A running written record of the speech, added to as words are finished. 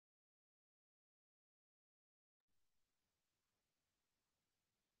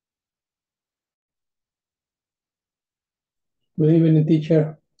Good evening,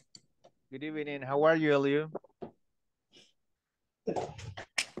 teacher. Good evening. How are you, Elio?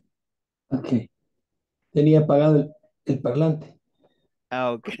 Ok. Tenía apagado el parlante.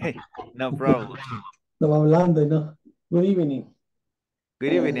 Okay, no problem. Estaba hablando y no. Good evening.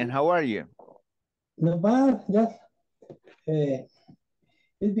 Good evening. How are you? No bad, just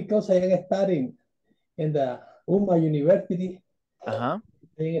it's because I am studying in the UMA University. Uh-huh.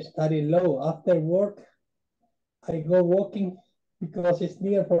 I am studying law. After work, I go walking because it's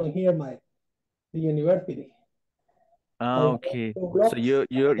near from here, the university. I walk Okay. 2 So blocks.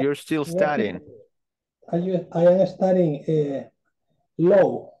 you're still Walking. studying I am studying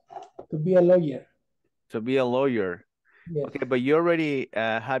law to be a lawyer. to be a lawyer. Yes. Okay, but you already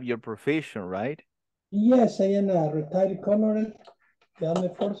have your profession, right? Yes, I am a retired colonel, the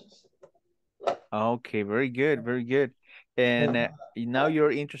armed forces. Okay, very good, very good. And now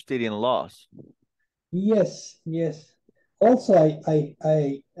you're interested in laws. Yes, yes. Also, I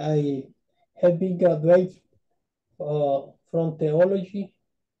have been graduated from theology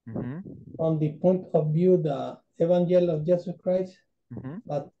Mm-hmm. from the point of view the Evangel of Jesus Christ, Mm-hmm.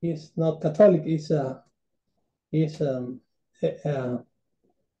 but he's not Catholic. He's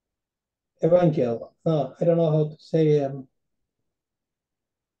Evangel. No, I don't know how to say.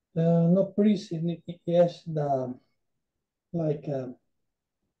 No priest. Yes, the like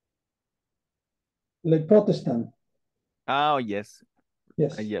like Protestant. Oh, yes.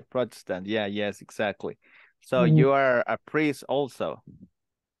 Yes. Yeah, Protestant. Yeah, yes, exactly. So Mhm. you are a priest also,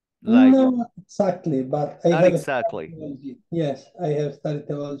 like Not exactly, but I not have studied exactly theology. Yes, I have studied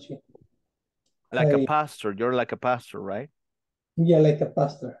theology. like a pastor. You're like a pastor, right? Yeah, like a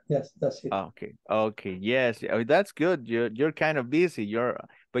pastor. Yes, that's it. Okay. Okay. Yes. That's good. You're kind of busy. You're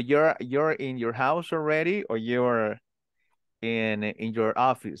in your house already, or you're in your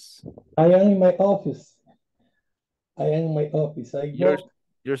office. I am in my office. I am in my office. I You're go,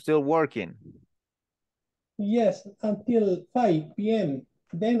 you're still working. yes, until 5 p.m.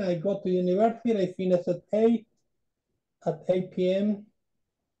 Then I go to university. I finish at 8 p.m.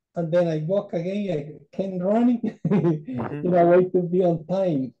 And then I walk again. I can running Hmm. in a way to be on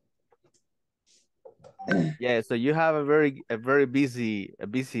time. Yeah. So you have a very busy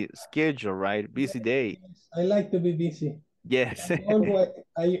schedule, right? Busy day. Yes, I like to be busy. Yes. Always,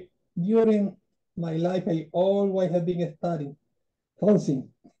 I during my life, I always have been studying something.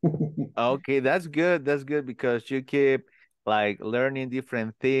 Okay, that's good. That's good because you keep like learning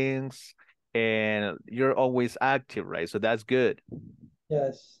different things and you're always active, right? So that's good.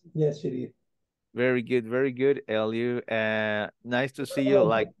 Yes, yes, it is. Very good, Eliu. Nice to see What you about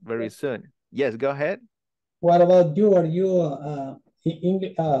like very soon. Yes, go ahead. what about you? Are you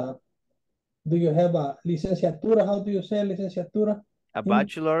English? Do you have a licenciatura? How do you say licenciatura? A In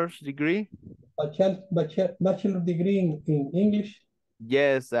bachelor's degree? bachelor degree in English?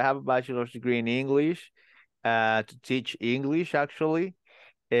 Yes, I have a bachelor's degree in English, to teach English actually.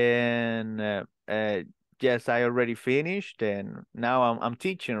 And yes, I already finished and now I'm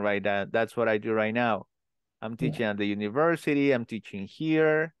teaching right now. That's what I do right now. I'm Yeah, teaching at the university, I'm teaching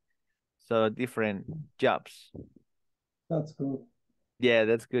here, so different jobs. that's good. Yeah,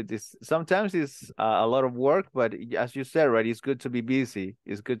 that's good. Sometimes it's a lot of work, but as you said, right, it's good to be busy.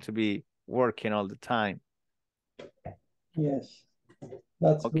 It's good to be working all the time. Yes,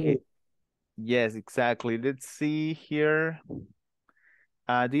 that's Okay. good. Yes, exactly. Let's see here.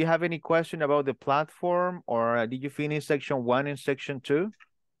 Do you have any question about the platform, or did you finish section 1 and section 2?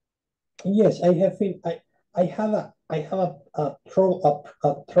 Yes, I have. I have a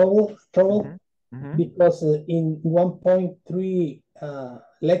Mm-hmm. trouble Mm-hmm. because in 1.3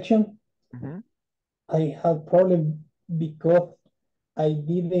 lection Mm-hmm. I have problem because I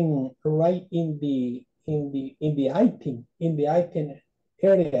didn't write in the item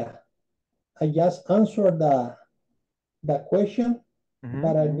area. I just answered the question, Mm-hmm.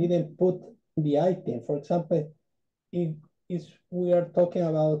 but I didn't put the item. For example, if we are talking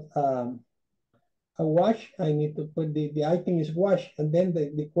about a wash, I need to put the item is wash, and then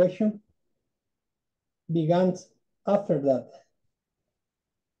the question begins after that.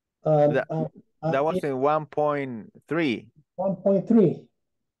 That that was In in 1.3. 1.3,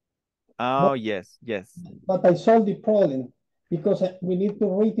 Oh, but yes, yes. but I solved the problem because we need to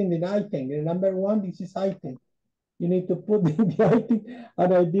read in the item. The number one, this is item. You need to put the item,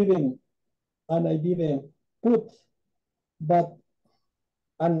 and I didn't put. But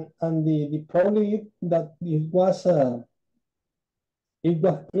and the problem is that it was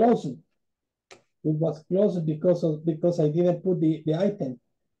closed. It was closed because I didn't put the item.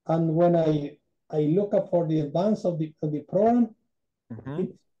 And when I look up for the advance of the program, Mm-hmm.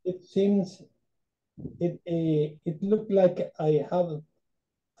 it seems it looked like I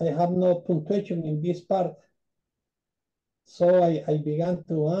have no punctuation in this part. So I began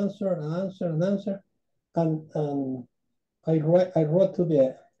to answer, and I wrote to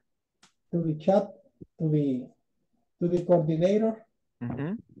the chat, to the coordinator.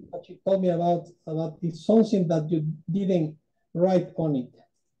 Mm-hmm. And she told me about this, something that you didn't write on it.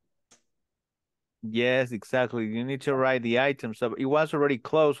 Yes, exactly. You need to write the item. So it was already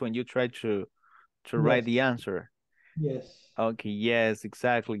closed when you tried to write Yes. the answer. Yes. Okay, yes,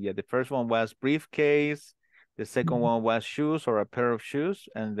 exactly. Yeah, the first one was briefcase. The second one was shoes or a pair of shoes,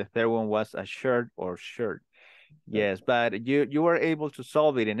 and the third one was a shirt or shirt. Yes, but you were able to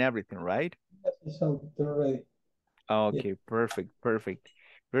solve it and everything, right? Yes, it's already. Yeah. Okay, perfect, perfect.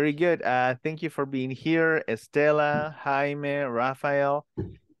 Very good. Thank you for being here, Estela, Jaime, Rafael.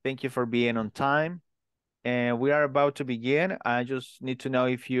 Thank you for being on time. And we are about to begin. I just need to know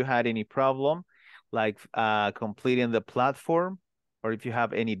if you had any problem, like completing the platform, or if you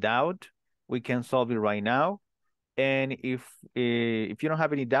have any doubt, we can solve it right now. And if you don't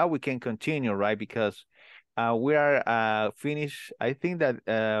have any doubt, we can continue, right? Because we are finished. I think that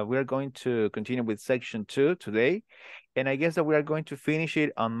we are going to continue with section 2 today, and I guess that we are going to finish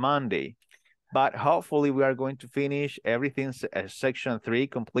it on Monday. But hopefully we are going to finish everything section 3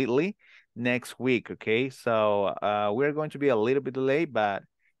 completely next week, okay? So we're going to be a little bit delayed, but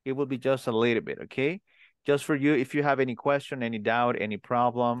it will be just a little bit, okay? Just for you, if you have any question, any doubt, any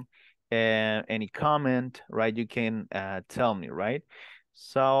problem, and any comment, right, you can tell me, right?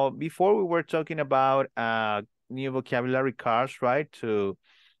 So before we were talking about new vocabulary cards, right, to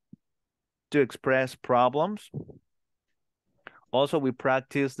express problems. Also, we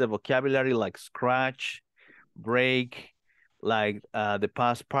practice the vocabulary like scratch, break, like the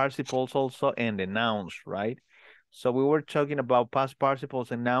past participles also, and the nouns, right? So we were talking about past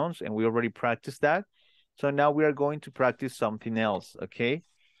participles and nouns, and we already practiced that. So now we are going to practice something else, okay?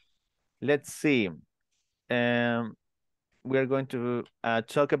 Let's see. We are going to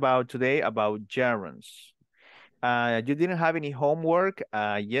talk about today about gerunds. You didn't have any homework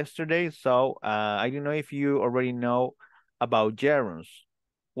yesterday, so I don't know if you already know about gerunds.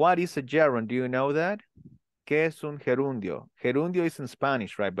 What is a gerund? Do you know that? ¿Qué es un gerundio? Gerundio is in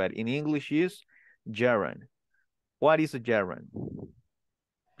Spanish, right? But in English is gerund. What is a gerund?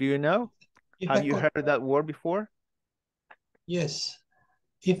 Do you know? Have you heard that word before? Yes.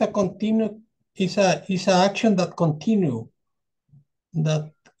 It's a continue. It's a action that continue.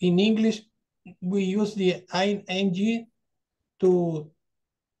 That in English we use the ing to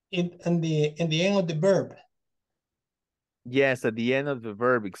in the end of the verb. Yes, at the end of the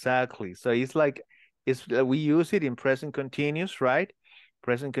verb, exactly. So it's like we use it in present continuous, right?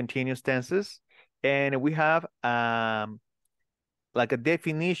 Present continuous tenses, and we have like a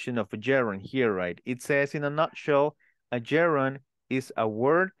definition of a gerund here, right? It says in a nutshell, a gerund is a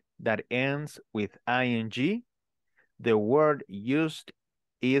word that ends with ing. The word used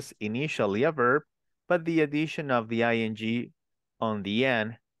is initially a verb, but the addition of the ing on the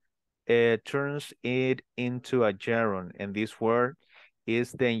end turns it into a gerund, and this word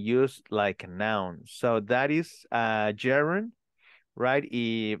is then used like a noun. So that is a gerund, right?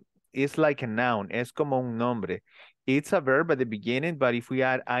 It's like a noun. Es como un nombre. It's a verb at the beginning, but if we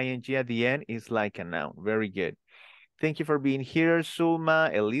add ing at the end, it's like a noun. Very good. Thank you for being here,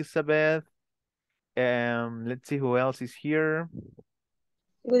 Sulma, Elizabeth. Let's see who else is here.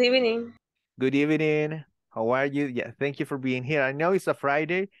 Good evening. Good evening. How are you? Yeah, thank you for being here. I know it's a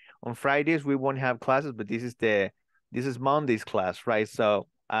Friday. On Fridays we won't have classes, but this is Monday's class, right? So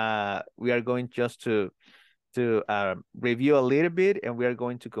we are going just to review a little bit, and we are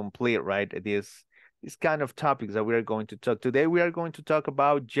going to complete, right, these kind of topics that we are going to talk. Today we are going to talk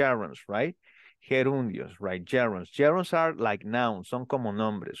about gerunds, right? Gerundios, right? Gerunds. Gerunds are like nouns, son como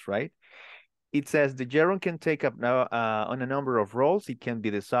nombres, right? It says the gerund can take up now on a number of roles. It can be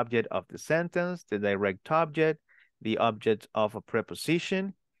the subject of the sentence, the direct object, the object of a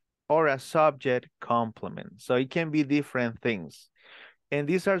preposition, or a subject complement. So it can be different things. And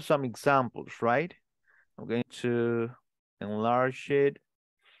these are some examples, right? I'm going to enlarge it.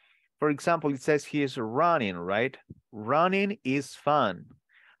 For example, it says he is running, right? Running is fun.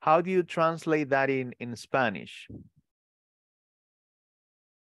 How do you translate that in Spanish?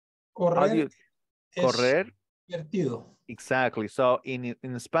 Correr. Correr? Divertido. Exactly. So in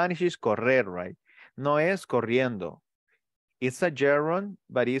Spanish is correr, right? No es corriendo. It's a gerund,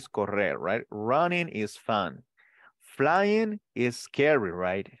 but it's correr, right? Running is fun. Flying is scary,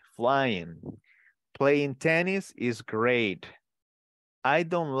 right? Flying. Playing tennis is great. I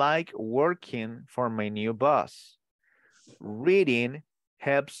don't like working for my new boss. Reading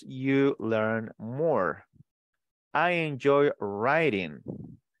helps you learn more. I enjoy writing.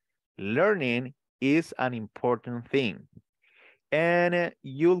 Learning is an important thing. And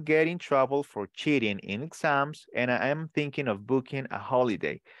you'll get in trouble for cheating in exams, and I am thinking of booking a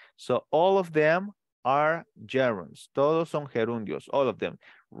holiday. So all of them are gerunds. Todos son gerundios, all of them.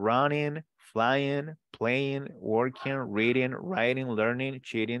 Running, flying, playing, working, reading, writing, learning,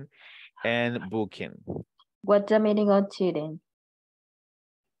 cheating, and booking. What's the meaning of cheating?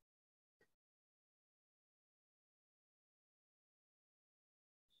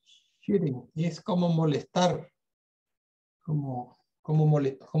 Cheating es como molestar, como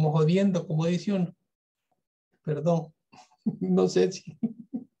jodiendo, como dice uno. Perdón, no sé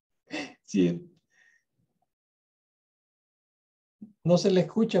si no se le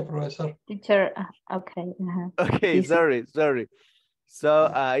escucha, profesor. Teacher, okay. Okay, Easy. sorry.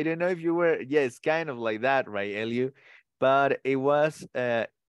 So I don't know if you were, yes, kind of like that, right, Elio? But it was,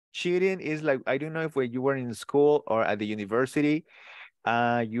 cheating is like, I don't know if when you were in school or at the university,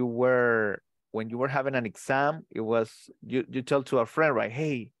 you were, when you were having an exam, it was, you tell to a friend, right,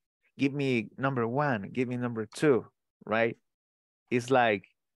 hey, give me number 1, give me number 2, right? It's like,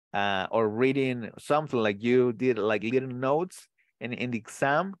 or reading something like you did like little notes, and in the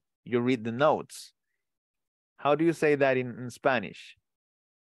exam, you read the notes. How do you say that in Spanish?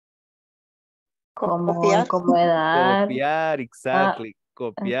 Como Copiar. incomodar. Copiar, exactly.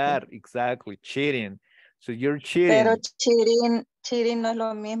 Copiar, Okay. exactly. Cheating. So you're Pero cheating. cheating no es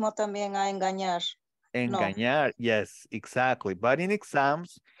lo mismo también a engañar. Engañar, yes, exactly. But in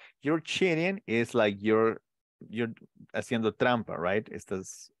exams, you're cheating is like you're haciendo trampa, right?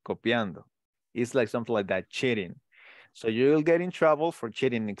 Estás copiando. It's like something like that, cheating. So you'll get in trouble for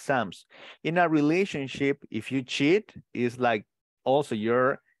cheating in exams. In a relationship, if you cheat, it's like also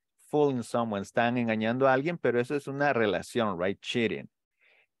you're fooling someone, están engañando a alguien, pero eso es una relación, right? Cheating.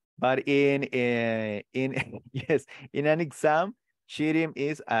 But in yes, in an exam, cheating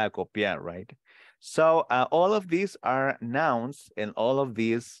is copiar, right? So all of these are nouns, and all of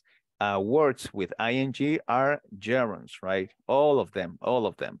these words with ing are gerunds, right? All of them.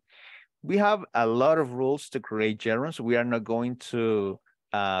 We have a lot of rules to create gerunds. We are not going to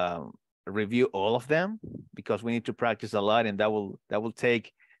review all of them because we need to practice a lot, and that will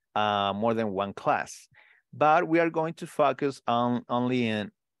take more than one class. But we are going to focus on only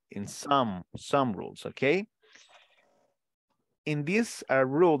in some rules, okay? In this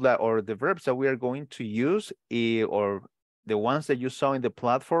rule that, or the verbs that we are going to use, or the ones that you saw in the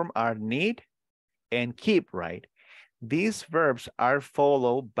platform, are need and keep, right? These verbs are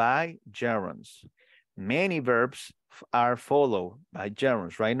followed by gerunds. Many verbs are followed by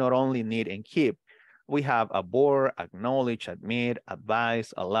gerunds, right? Not only need and keep. We have abhor, acknowledge, admit,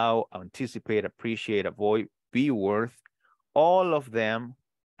 advise, allow, anticipate, appreciate, avoid, be worth. All of them,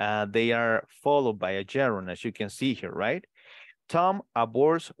 they are followed by a gerund, as you can see here, right? Tom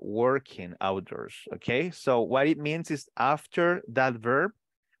abhors working outdoors, okay? So what it means is after that verb,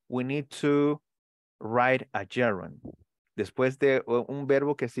 we need to write a gerund. Después de un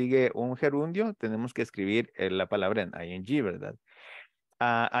verbo que sigue un gerundio, tenemos que escribir la palabra en ing, ¿verdad?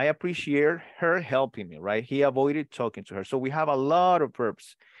 I appreciate her helping me, right? He avoided talking to her. So we have a lot of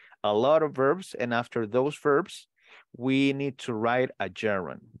verbs, and after those verbs, we need to write a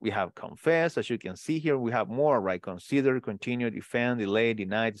gerund. We have confess, as you can see here. We have more, right? Consider, continue, defend, delay,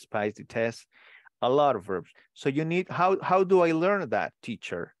 deny, despise, detest. A lot of verbs. So you need, how do I learn that,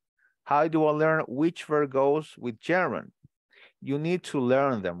 teacher? How do I learn which verb goes with gerund? You need to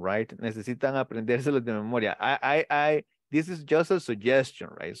learn them, right? Necesitan aprendérselos de memoria. This is just a suggestion,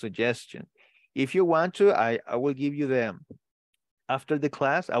 right? Suggestion. If you want to, I will give you them. After the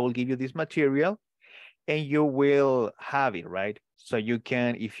class, I will give you this material and you will have it, right? So you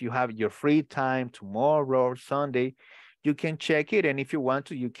can, if you have your free time tomorrow or Sunday, you can check it. And if you want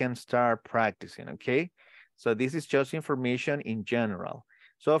to, you can start practicing, okay? So this is just information in general.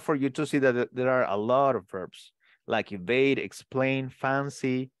 So for you to see that there are a lot of verbs like evade, explain,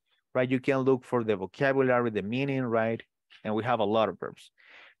 fancy, right? You can look for the vocabulary, the meaning, right? And we have a lot of verbs.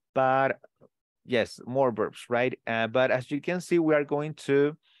 But yes, more verbs, right? But as you can see, we are going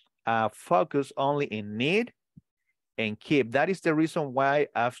to focus only in need and keep. That is the reason why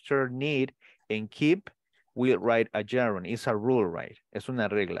after need and keep, we write a gerund. It's a rule, right? Es una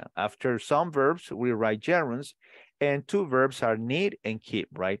regla. After some verbs, we write gerunds, and two verbs are need and keep,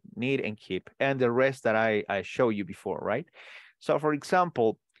 right? Need and keep, and the rest that I showed you before, right? So for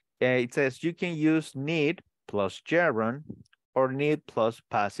example, it says you can use need plus gerund or need plus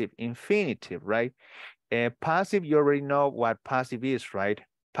passive infinitive, right? Passive, you already know what passive is, right?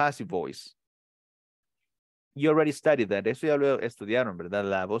 Passive voice. You already studied that. Eso ya lo estudiaron, ¿verdad?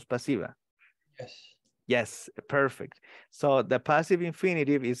 La voz pasiva. Yes. Yes, perfect. So the passive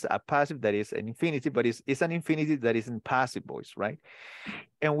infinitive is a passive that is an infinitive, but it's an infinitive that is in passive voice, right?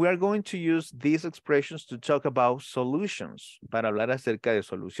 And we are going to use these expressions to talk about solutions, para hablar acerca de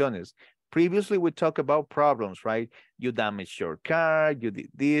soluciones. Previously, we talked about problems, right? You damaged your car, you did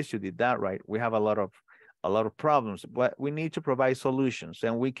this, you did that, right? We have a lot of problems, but we need to provide solutions,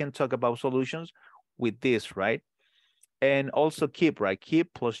 and we can talk about solutions with this, right? And also keep, right?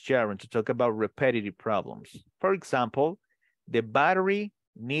 Keep plus gerund to talk about repetitive problems. For example, the battery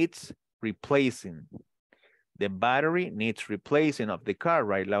needs replacing. The battery needs replacing of the car,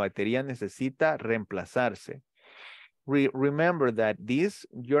 right? La batería necesita reemplazarse. Remember that this,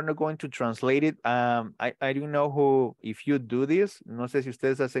 you're not going to translate it. I don't know who, if you do this, no sé si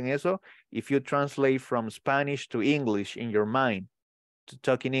ustedes hacen eso, if you translate from Spanish to English in your mind, to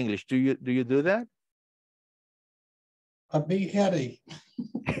talk in English, do you do that? A big headache.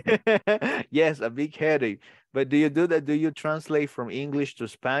 Yes, a big headache. But do you do that? Do you translate from English to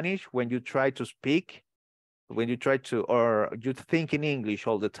Spanish when you try to speak? When you try to, or you think in English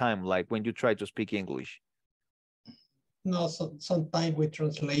all the time, like when you try to speak English? No, sometimes we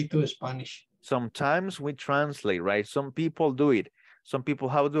translate to Spanish. Sometimes we translate, right? Some people do it. Some people,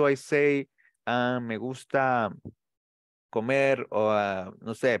 how do I say, me gusta comer, or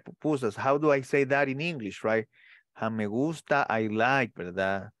no sé, pupusas? How do I say that in English, right? Me gusta, I like,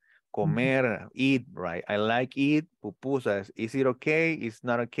 ¿verdad? Comer, eat, right? I like eat pupusas. Is it okay? It's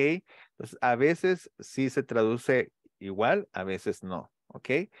not okay. Entonces, a veces sí se traduce igual, a veces no,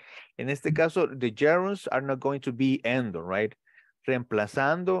 okay? En este caso, the gerunds are not going to be endo, right?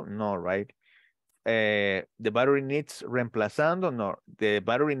 Reemplazando, no, right? The battery needs reemplazando, no. The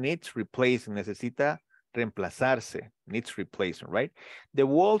battery needs replacing, necesita reemplazarse, needs replacing, right? The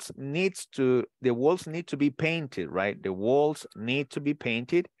walls need to be painted, right? The walls need to be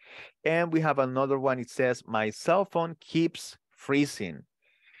painted. And we have another one. It says, my cell phone keeps freezing.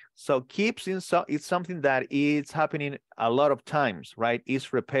 So keeps in, so it's something that is happening a lot of times, right?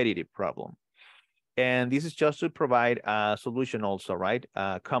 It's repetitive problem. And this is just to provide a solution also, right?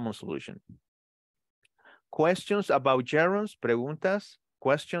 A common solution. Questions about gerunds, preguntas,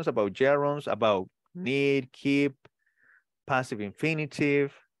 questions about gerunds, about need, keep, passive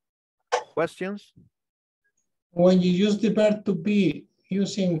infinitive. Questions? When you use the verb to be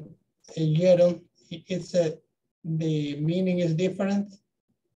using a gerund, the meaning is different.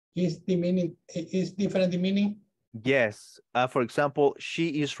 Is different the meaning? Yes. For example,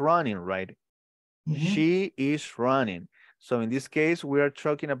 she is running, right? She is running. So in this case, we are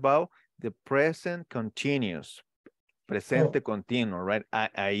talking about the present continuous. Presente continuo, right?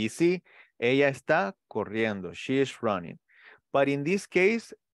 Ahí sí, ella está corriendo. She is running. But in this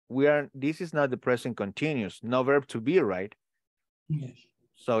case, this is not the present continuous, no verb to be, right? Yes.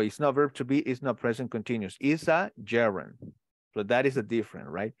 So it's not verb to be, it's not present continuous. It's a gerund. So that is a different,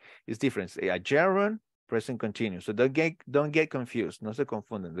 right? It's different. A gerund, present continuous. So don't get confused. No se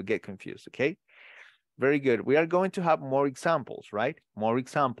confunden, don't get confused, okay? Very good. We are going to have more examples, right? More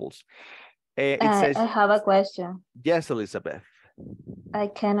examples. It says, I have a question. yes, Elizabeth. I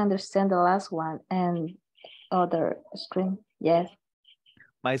can understand the last one and other screen. Yes.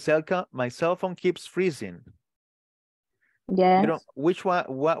 My cell phone keeps freezing. Yes. You don't, which one,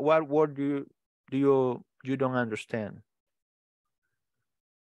 what word do you don't understand?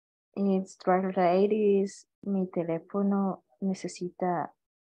 It's translated, mi teléfono necesita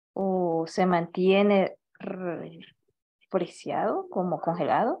o se mantiene friciado, como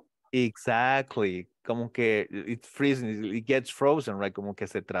congelado. Exactly. Como que it's freezing, it gets frozen, right? Como que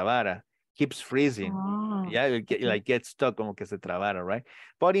se trabara. Keeps freezing. Oh, Yeah, like gets stuck, como que se trabara, right?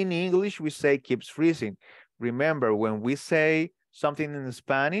 But in English, we say keeps freezing. Remember, when we say something in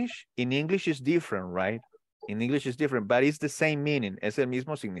Spanish, in English is different, right? In English is different, but it's the same meaning. Es el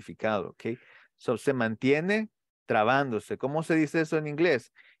mismo significado, okay? So, se mantiene trabándose. ¿Cómo se dice eso en inglés?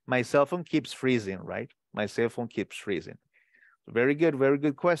 My cell phone keeps freezing, right? My cell phone keeps freezing. Very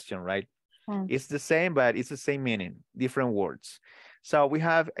good question, right? It's the same, but it's the same meaning, different words. So we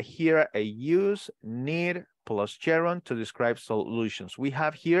have here a use, need, plus gerund to describe solutions. We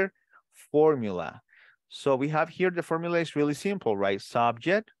have here formula. So we have here, the formula is really simple, right?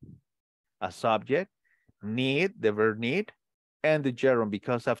 Subject, a subject, need, the verb need, and the gerund,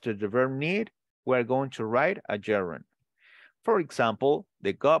 because after the verb need, we're going to write a gerund. For example,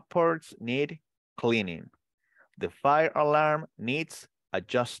 the cupboards need cleaning. The fire alarm needs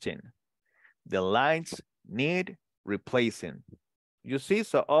adjusting. The lights need replacing. You see,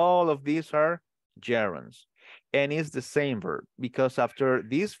 so all of these are gerunds. And it's the same verb, because after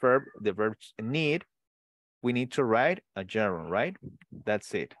this verb, the verb need, we need to write a gerund, right?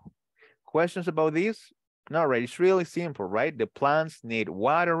 That's it. Questions about this? No, right, it's really simple, right? The plants need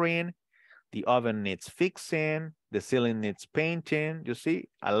watering, the oven needs fixing, the ceiling needs painting. You see,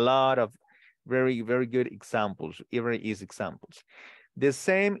 a lot of very, very good examples, very easy examples. The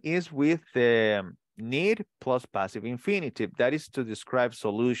same is with the need plus passive infinitive. That is to describe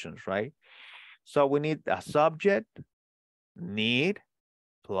solutions, right? So we need a subject, need,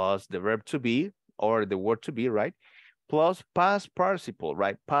 plus the verb to be, or the word to be, right? Plus past participle,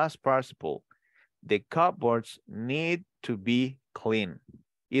 right? Past participle. The cupboards need to be clean.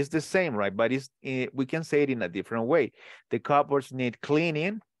 It's the same, right? But we can say it in a different way. The cupboards need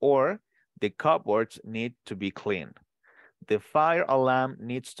cleaning, or the cupboards need to be cleaned. The fire alarm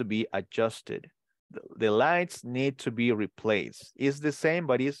needs to be adjusted. The lights need to be replaced. It's the same,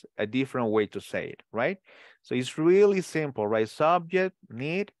 but it's a different way to say it, right? So it's really simple, right? Subject,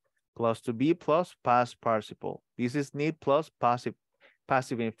 need, plus to be, plus past participle. This is need plus passive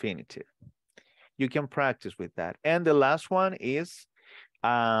infinitive. You can practice with that. And the last one is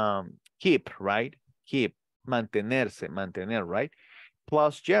keep, right? Keep, mantenerse, mantener, right?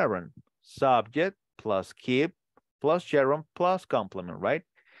 Plus gerund, subject, plus keep, plus gerund, plus complement, right?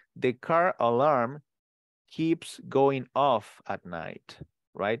 The car alarm keeps going off at night,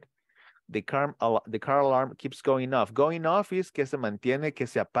 right? The car alarm keeps going off. Going off is que se mantiene, que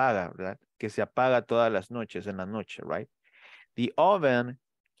se apaga, ¿verdad? Que se apaga todas las noches, en la noche, right? The oven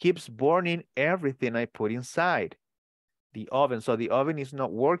keeps burning everything I put inside. The oven, so the oven is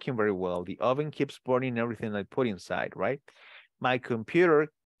not working very well. The oven keeps burning everything I put inside, right? My computer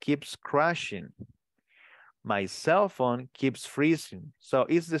keeps crashing. My cell phone keeps freezing. So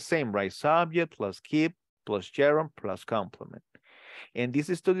it's the same, right? Subject plus keep plus gerund plus complement. And this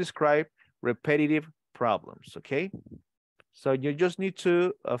is to describe repetitive problems, okay? So you just need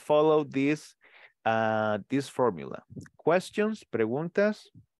to follow this formula. Questions, preguntas?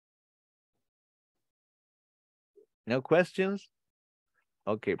 No questions?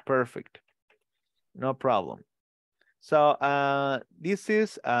 Okay, perfect. No problem. So this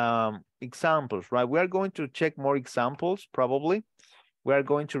is examples, right? We are going to check more examples, probably. We are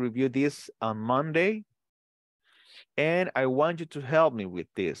going to review this on Monday. And I want you to help me with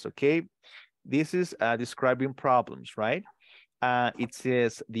this, okay? This is describing problems, right? It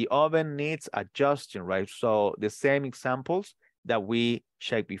says the oven needs adjusting, right? So the same examples that we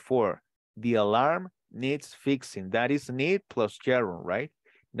checked before. The alarm needs fixing. That is need plus gerund, right?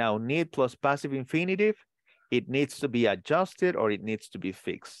 Now need plus passive infinitive, it needs to be adjusted or it needs to be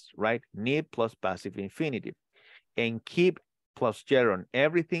fixed, right? Need plus passive infinitive. And keep plus gerund,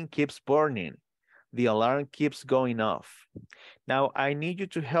 everything keeps burning. The alarm keeps going off. Now I need you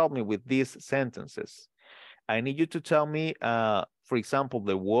to help me with these sentences. I need you to tell me, for example,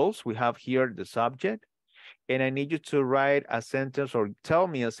 the walls, we have here the subject, and I need you to write a sentence or tell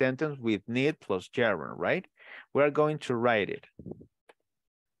me a sentence with need plus gerund, right? We're going to write it.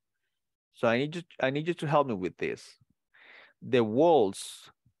 So I need you to help me with this. The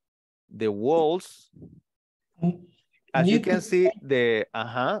walls, as you can see, the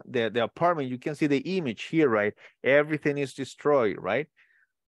apartment, you can see the image here, right? Everything is destroyed, right?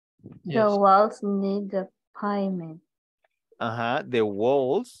 Yes. The walls need the payment. The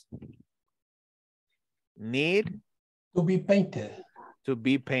walls need to be painted. To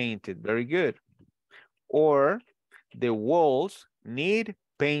be painted. Very good. Or the walls need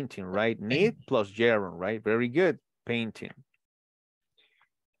painting, right? Need plus gerund, right? Very good. Painting.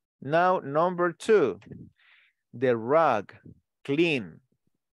 Now, number 2. The rug, clean.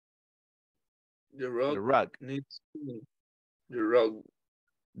 The rug needs clean. The rug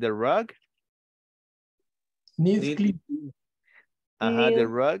needs clean. The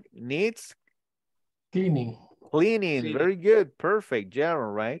rug needs cleaning. Cleaning, very good, perfect,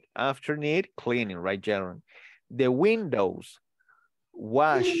 gerund, right? After need, cleaning, right, gerund. The windows,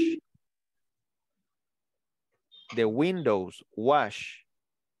 wash. The windows, wash.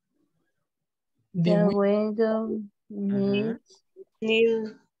 The window needs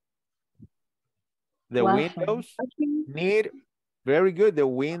the washing. windows need, very good, the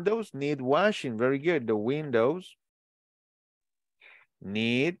windows need washing, very good. The windows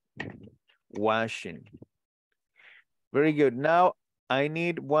need washing. Very good. Now I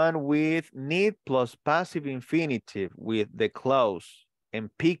need one with need plus passive infinitive with the clothes and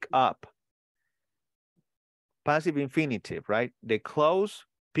pick up. Passive infinitive, right? The clothes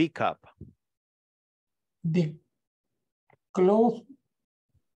pick up. The clothes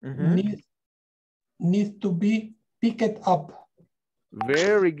needs to be picked up.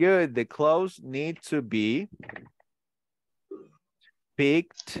 Very good. The clothes need to be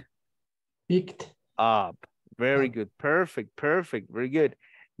picked up. Very good. Perfect. Perfect. Very good.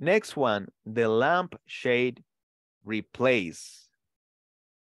 Next one, the lampshade replace.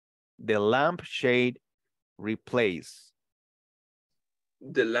 The lampshade replace.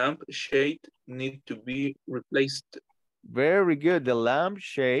 The lampshade need to be replaced. Very good. The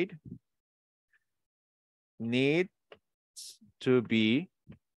lampshade needs to be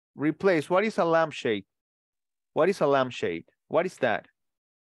replaced. What is a lampshade? What is a lampshade? What is that?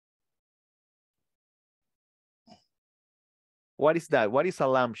 What is that? What is a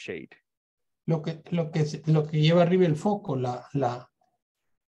lampshade? Lo que lleva arriba el foco, la.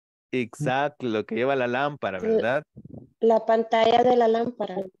 Exactly, lo que lleva la lámpara, ¿verdad? La pantalla de la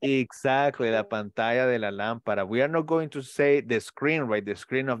lámpara. Exactly, la pantalla de la lámpara. We are not going to say the screen, right? The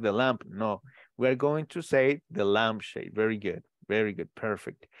screen of the lamp. No, we are going to say the lampshade. Very good. Very good.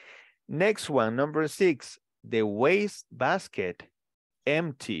 Perfect. Next one, number 6, the waste basket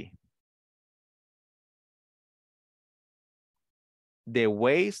empty. The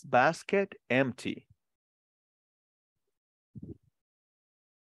waste basket empty.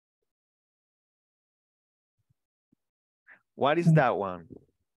 What is that one?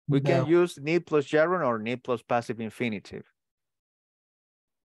 We can use need plus gerund or need plus passive infinitive.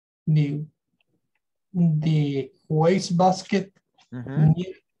 The waste basket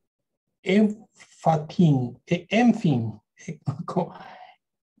need empty.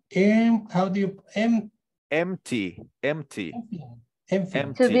 How do you empty.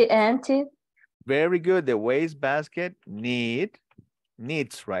 To be empty. Very good. The waste basket needs,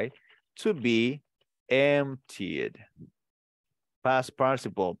 right, to be emptied. Past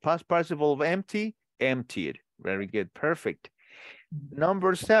participle. Past participle of empty, emptied. Very good. Perfect.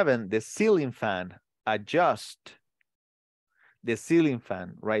 Number 7, the ceiling fan. Adjust. The ceiling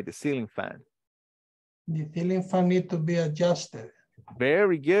fan, right? The ceiling fan. The ceiling fan need to be adjusted.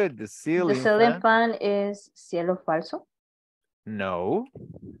 Very good. The ceiling fan is cielo falso? No.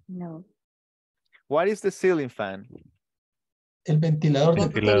 No. What is the ceiling fan? El ventilador.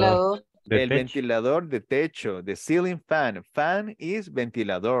 El ventilador de techo. The ceiling fan. Fan is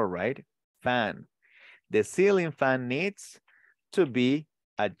ventilador, right? Fan. The ceiling fan needs to be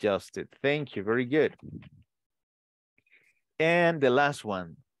adjusted. Thank you. Very good. And the last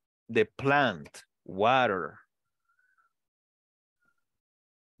one, the plant, water.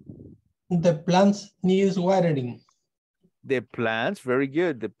 The plants needs watering. The plants, very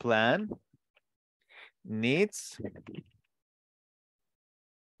good. The plant needs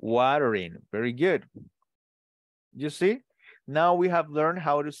watering. Very good. You see? Now we have learned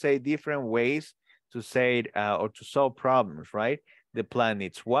how to say different ways to say it or to solve problems, right? The plant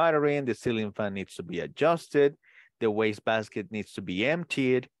needs watering. The ceiling fan needs to be adjusted. The waste basket needs to be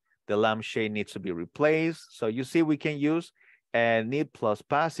emptied. The lampshade needs to be replaced. So you see we can use need plus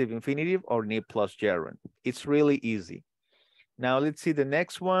passive infinitive or need plus gerund. It's really easy. Now let's see the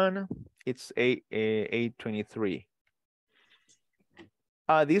next one. It's 823.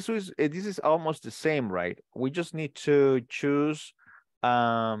 This is almost the same, right? We just need to choose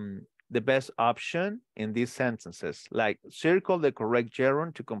the best option in these sentences. Like circle the correct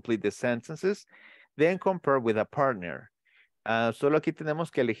gerund to complete the sentences, then compare with a partner. Solo aquí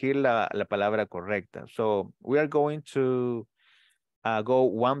tenemos que elegir la palabra correcta. So we are going to go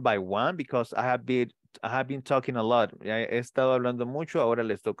one by one because I have been talking a lot. He estado hablando mucho, ahora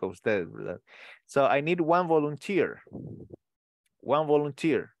les toca a ustedes, ¿verdad? So I need one volunteer. One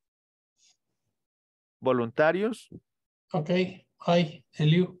volunteer. ¿Voluntarios? Okay,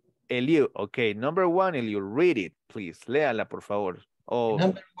 Eliu. Eliu, okay. Number 1, Eliu, read it, please. Léala, por favor. Oh,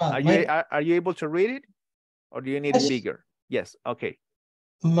 Number 1. Are you able to read it? Or do you need it bigger? Yes, okay.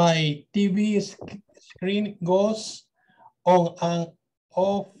 My TV screen goes on and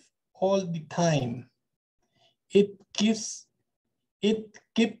off all the time. It keeps,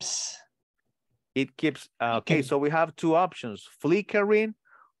 okay, so we have two options, flickering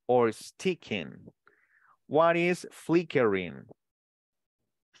or sticking. What is flickering?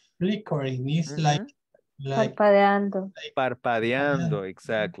 Flickering is like Parpadeando. Parpadeando,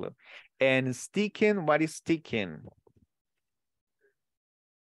 exactly. And sticking, what is sticking?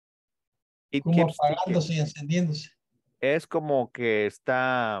 It como keeps apagándose y sticking. encendiéndose. Es como que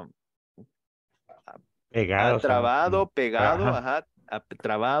está pegado, trabado, pegado, ajá.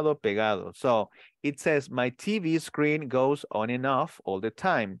 trabado, pegado. So it says, my TV screen goes on and off all the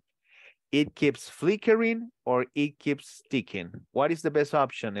time. It keeps flickering or it keeps sticking. What is the best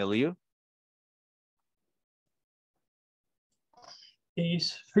option, Eliu?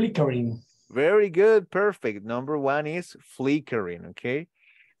 Is flickering. Very good, perfect. Number 1 is flickering, okay?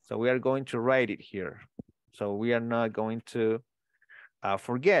 So we are going to write it here. So we are not going to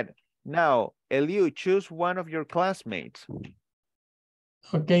forget. Now, Eliu, choose one of your classmates.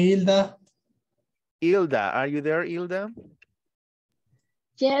 Okay, Hilda. Hilda, are you there, Hilda?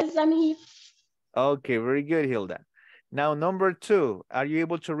 Yes, I'm here. Okay, very good, Hilda. Now, number 2. Are you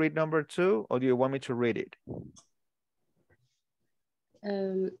able to read number 2 or do you want me to read it?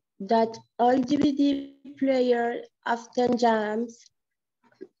 That all DVD player often jumps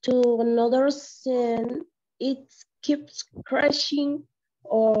to another scene. It keeps crashing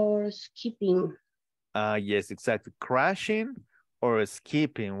or skipping. Yes, exactly. Crashing or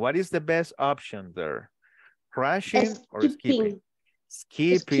skipping. What is the best option there? Crashing or skipping?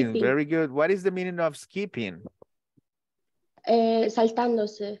 Skipping, very good. What is the meaning of skipping?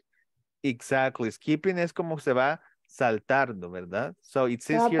 Saltándose. Exactly. Skipping es como se va saltando, ¿verdad? So it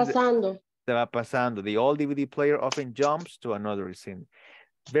says here pasando. Se va pasando. The old DVD player often jumps to another scene.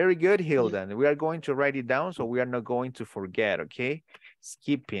 Very good, Hilda. We are going to write it down so we are not going to forget, okay?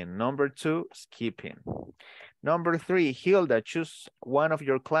 Skipping. Number 2, skipping. Number 3, Hilda, choose one of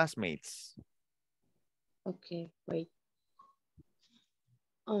your classmates. Okay, wait.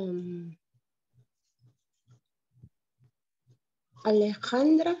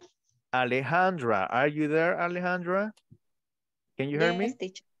 Alejandra. Alejandra, are you there, Alejandra? Can you hear me?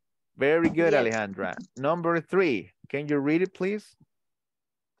 Teacher. Very good, Yes. Alejandra. Number 3, can you read it, please?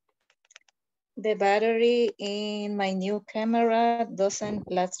 The battery in my new camera doesn't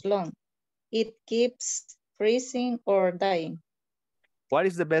last long. It keeps freezing or dying. What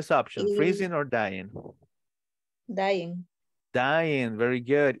is the best option, freezing or dying? Dying. Dying, very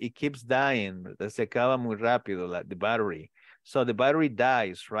good. It keeps dying. Se acaba muy rápido, the battery. So the battery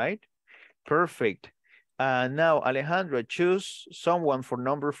dies, right? Perfect. Now, Alejandra, choose someone for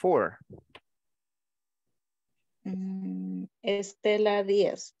number 4. Estela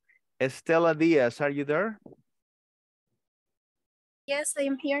Diaz. Estela Diaz, are you there? Yes, I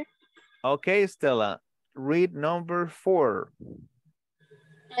am here. Okay, Estela, read number 4.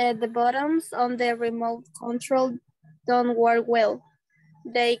 The buttons on the remote control don't work well.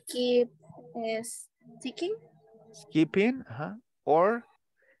 They keep sticking. Skipping, or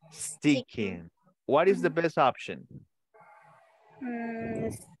sticking. What is the best option?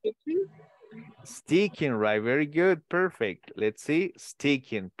 Sticking. Sticking, right? Very good, perfect. Let's see,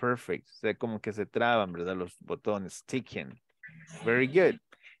 sticking, perfect. O sea, como que se traban, ¿verdad? Los botones, sticking. Very good.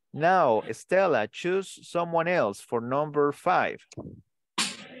 Now, Estela, choose someone else for number 5.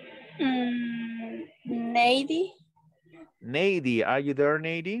 Nady. Nady, are you there,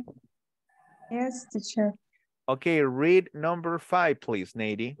 Nady? Yes, teacher. Okay, read number 5, please,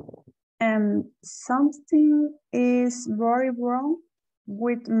 Nady. Something is very wrong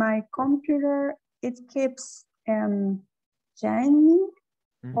with my computer. It keeps jamming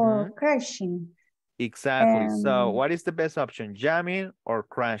or crashing. Exactly. So what is the best option, jamming or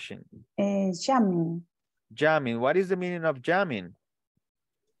crashing? Jamming. Jamming. What is the meaning of jamming?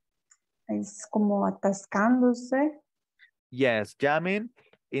 Es como atascándose. Yes, jamming.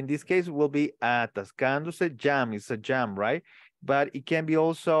 In this case will be atascándose. Jam is a jam, right? But it can be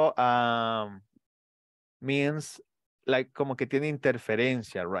also means like como que tiene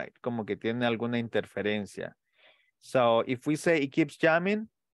interferencia, right? Como que tiene alguna interferencia. So if we say it keeps jamming,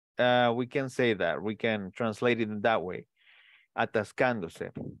 we can say that. We can translate it in that way.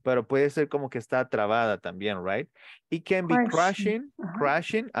 Atascándose. Pero puede ser como que está trabada también, right? It can be crashing,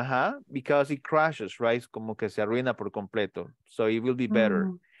 because it crashes, right? Como que se arruina por completo. So it will be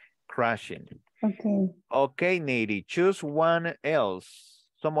better. Crashing. Okay. Okay, Nady, choose someone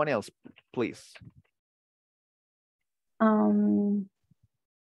else, please. Jaime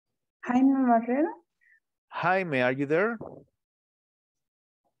Barrera. Jaime, are you there?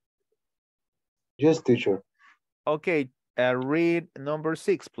 Yes, teacher. Okay, read number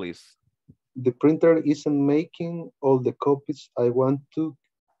 6, please. The printer isn't making all the copies I want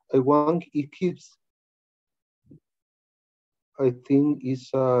it keeps. I think it's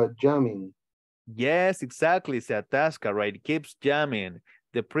jamming. Yes, exactly. Se atasca, right? It keeps jamming.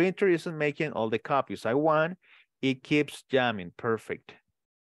 The printer isn't making all the copies I want. It keeps jamming. Perfect.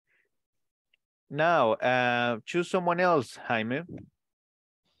 Now, choose someone else, Jaime.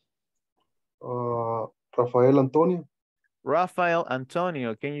 Rafael Antonio. Rafael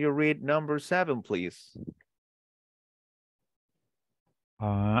Antonio, can you read number 7, please?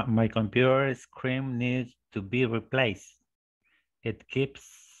 My computer screen needs to be replaced. It keeps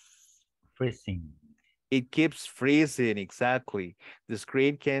freezing. It keeps freezing, exactly. The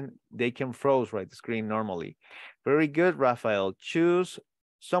screen they can froze, right? The screen normally. Very good, Rafael. Choose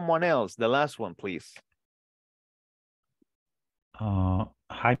someone else, the last one, please. Jaime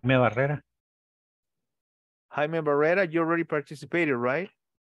Barrera. Jaime Barrera, you already participated, right?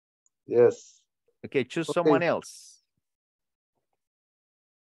 Yes. Okay, choose Okay. someone else.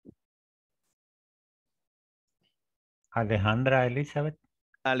 Alejandra Elizabeth.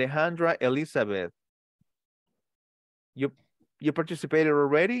 Alejandra Elizabeth. You participated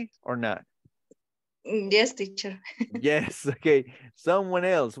already or not? Yes, teacher. Yes, okay. Someone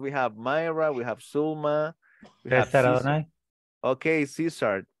else. We have Myra, we have Sulma, we have César Cesar. Adonai. Okay,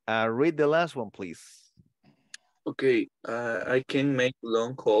 Cesar, read the last one, please. Okay, I can make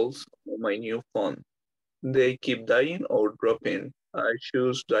long calls on my new phone. They keep dying or dropping. I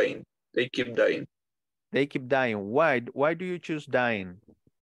choose dying. They keep dying. They keep dying. Why do you choose dying?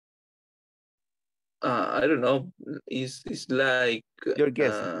 I don't know. It's like You're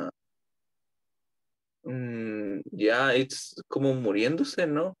guessing. yeah, it's como muriéndose,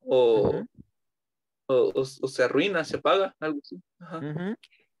 ¿no? O, o se arruina, se apaga, algo así. Ajá.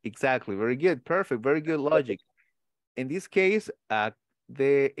 Exactly. Very good. Perfect. Very good logic. In this case,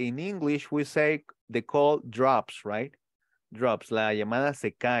 in English, we say the call drops, right? Drops. La llamada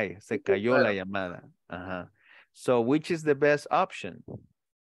se cae. Se cayó la llamada. So which is the best option?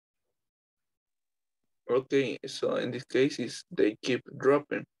 Okay, so in this case, they keep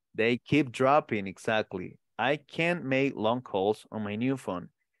dropping. They keep dropping, exactly. I can't make long calls on my new phone.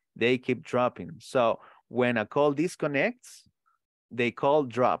 They keep dropping. So when a call disconnects, the call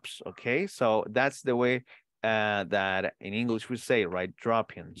drops, okay? So that's the way that in English we say, right?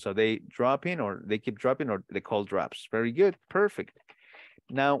 Dropping. So they drop in or they keep dropping or the call drops. Very good, perfect.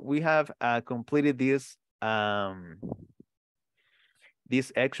 Now we have completed this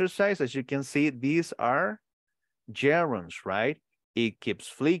exercise. As you can see, these are gerunds, right? It keeps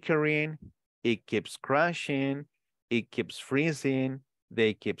flickering, it keeps crashing, it keeps freezing,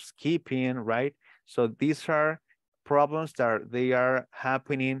 they keep skipping, right? So these are problems that they are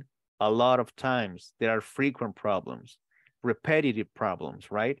happening a lot of times. They are frequent problems, repetitive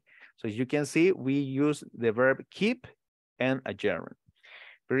problems, right? So as you can see, we use the verb keep and a gerund.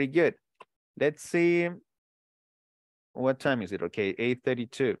 Very good. Let's see. What time is it? Okay,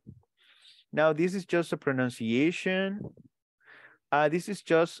 8:32. Now, this is just a pronunciation. This is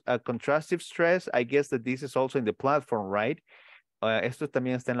just a contrastive stress. I guess that this is also in the platform, right? Esto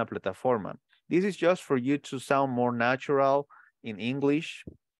también está en la plataforma. This is just for you to sound more natural in English.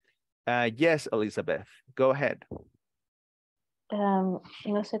 Yes, Elizabeth, go ahead. No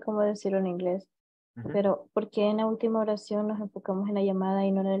sé cómo decirlo en inglés, pero ¿por qué en la última oración nos enfocamos en la llamada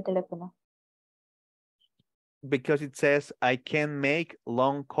y no en el teléfono? Because it says, I can make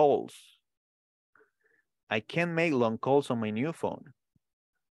long calls. I can make long calls on my new phone.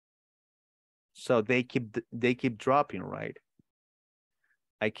 So they keep dropping, right?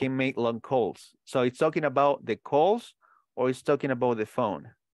 I can make long calls. So it's talking about the calls or it's talking about the phone?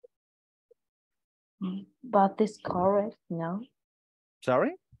 But it's correct, ¿no?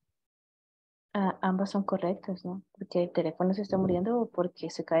 Sorry? Ambas son correctas, ¿no? Porque el teléfono se está muriendo o porque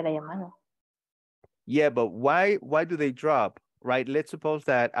se cae la llamada. Yeah, but why do they drop, right? Let's suppose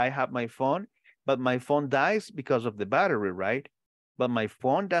that I have my phone, but my phone dies because of the battery, right? But my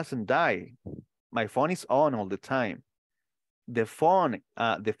phone doesn't die. My phone is on all the time. The phone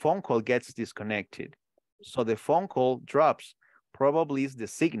call gets disconnected. So the phone call drops. Probably is the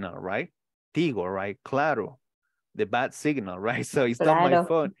signal, right? Tigo, right? Claro, the bad signal, right? So it's not my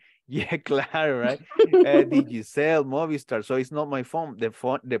phone. Yeah, claro, right? Digicel, Movistar. So it's not my phone.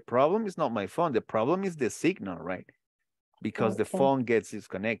 The problem is not my phone. The problem is the signal, right? Because the phone gets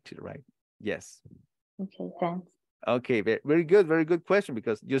disconnected, right? Yes. Okay, thanks. Okay, very good question,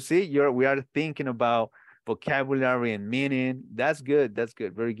 because you see, we are thinking about vocabulary and meaning. That's good,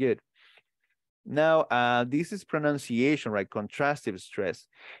 very good. Now, this is pronunciation, right? Contrastive stress.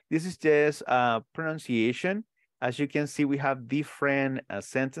 This is just pronunciation. As you can see, we have different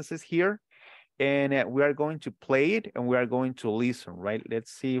sentences here, and we are going to play it and we are going to listen, right?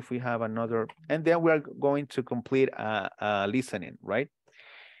 Let's see if we have another, and then we are going to complete listening, right?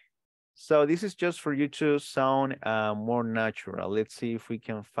 So this is just for you to sound more natural. Let's see if we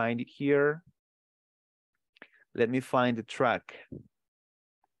can find it here. Let me find the track.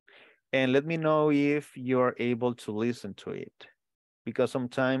 And let me know if you're able to listen to it, because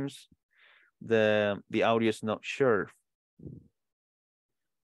sometimes the audio is not sure.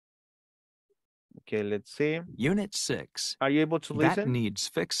 Okay, let's see. Unit 6. Are you able to listen? That needs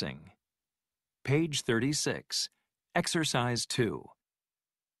fixing. Page 36. Exercise 2.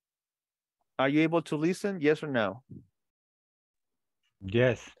 Are you able to listen? Yes or no?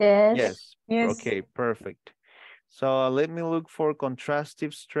 Yes. Yes. Okay, perfect. So let me look for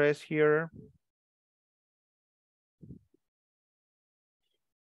contrastive stress here.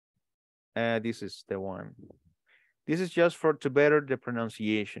 This is the one. This is just to better the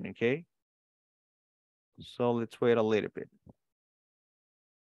pronunciation, okay? So let's wait a little bit.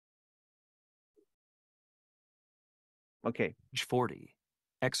 Okay. Page 40.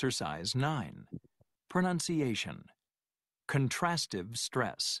 Exercise 9. Pronunciation. Contrastive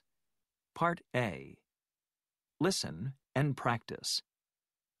stress. Part A. Listen and practice.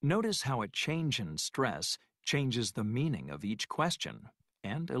 Notice how a change in stress changes the meaning of each question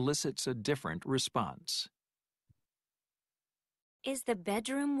and elicits a different response. Is the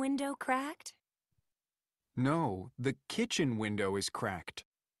bedroom window cracked? No, the kitchen window is cracked.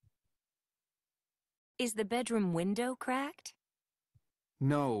 Is the bedroom window cracked?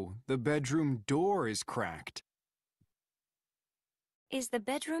 No, the bedroom door is cracked. Is the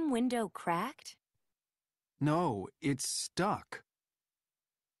bedroom window cracked? No, it's stuck.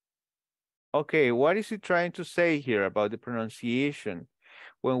 Okay, what is he trying to say here about the pronunciation?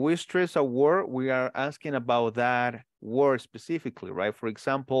 When we stress a word, we are asking about that word specifically, right? For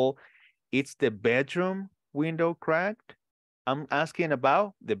example, it's the bedroom window cracked. I'm asking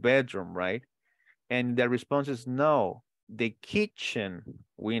about the bedroom, right? And the response is no, the kitchen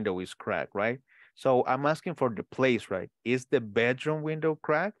window is cracked, right? So I'm asking for the place, right? Is the bedroom window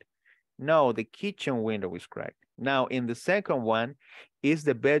cracked? No, the kitchen window is cracked. Now, in the second one, is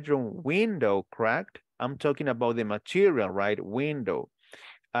the bedroom window cracked? I'm talking about the material, right? Window.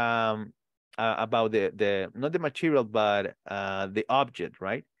 About the not the material, but the object,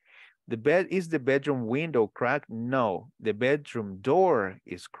 right? Is the bedroom window cracked? No, the bedroom door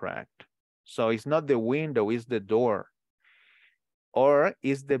is cracked. So it's not the window, it's the door. Or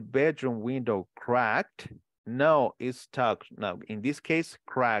is the bedroom window cracked? No, it's stuck. Now, in this case,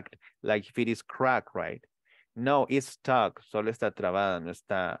 cracked, like if it is cracked, right? No, it's stuck. Solo está trabada, no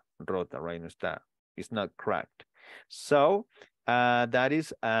está rota, right? No está, it's not cracked. So that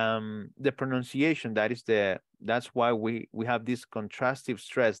is the pronunciation. That's why we have this contrastive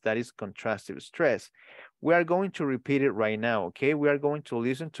stress. That is contrastive stress. We are going to repeat it right now, okay? We are going to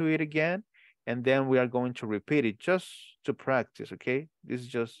listen to it again, and then we are going to repeat it just to practice, okay? This is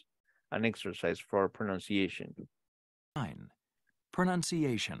just an exercise for pronunciation. 9.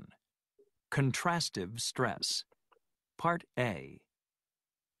 Pronunciation. Contrastive stress. Part A.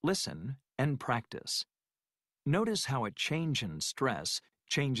 Listen and practice. Notice how a change in stress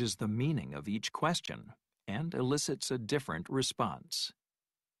changes the meaning of each question and elicits a different response.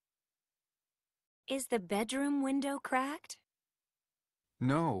 Is the bedroom window cracked?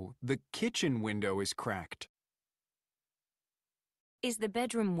 No, the kitchen window is cracked. Is the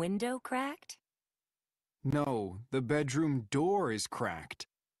bedroom window cracked? No, the bedroom door is cracked.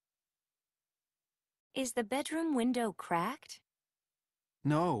 Is the bedroom window cracked?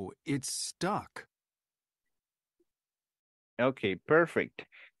 No, it's stuck. Okay, perfect.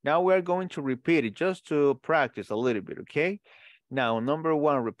 Now we're going to repeat it just to practice a little bit, okay? Now, number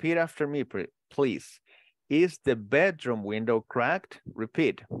 1, repeat after me, please. Is the bedroom window cracked?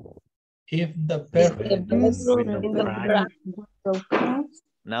 Repeat. If the bedroom window cracked.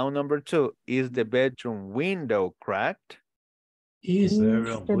 Now, number 2, is the bedroom window cracked? Is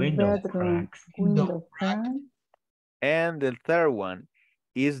the bedroom window cracked? And the third one,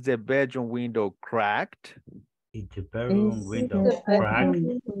 is the bedroom window cracked? Is the bedroom window cracked?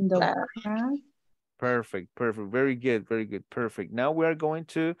 Perfect, perfect. Very good, perfect. Now we are going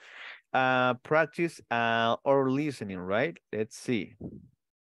to practice our listening, right? Let's see.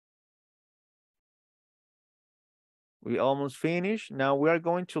 We almost finished. Now we are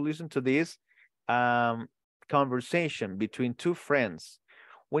going to listen to this conversation between two friends.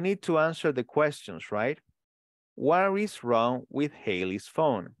 We need to answer the questions, right? What is wrong with Haley's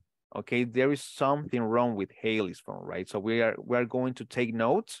phone? Okay, there is something wrong with Haley's phone, right? So we are going to take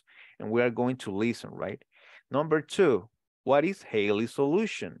notes and we are going to listen, right? Number 2, what is Haley's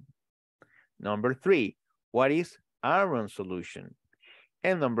solution? Number 3, what is Aaron's solution?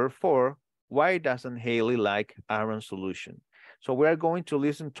 And number 4, why doesn't Haley like Aaron's solution? So we are going to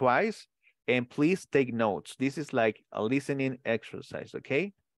listen twice and please take notes. This is like a listening exercise,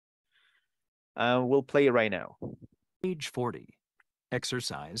 okay? We'll play it right now. Page 40.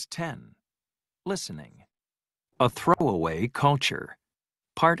 Exercise 10. Listening. A throwaway culture.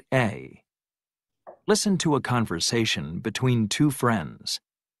 Part A. Listen to a conversation between two friends.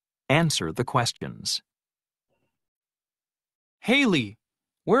 Answer the questions. Haley,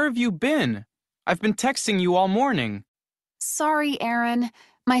 where have you been? I've been texting you all morning. Sorry, Aaron.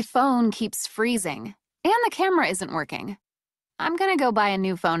 My phone keeps freezing, and the camera isn't working. I'm gonna go buy a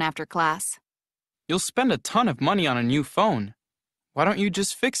new phone after class. You'll spend a ton of money on a new phone. Why don't you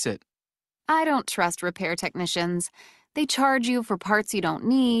just fix it? I don't trust repair technicians. They charge you for parts you don't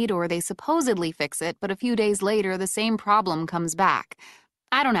need, or they supposedly fix it, but a few days later the same problem comes back.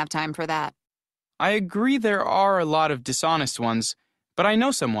 I don't have time for that. I agree there are a lot of dishonest ones, but I know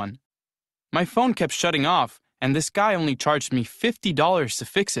someone. My phone kept shutting off, and this guy only charged me $50 to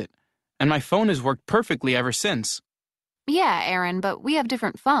fix it, and my phone has worked perfectly ever since. Yeah, Aaron, but we have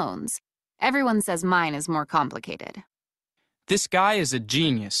different phones. Everyone says mine is more complicated. This guy is a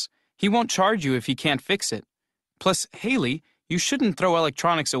genius. He won't charge you if he can't fix it. Plus, Haley, you shouldn't throw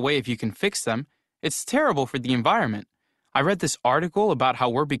electronics away if you can fix them. It's terrible for the environment. I read this article about how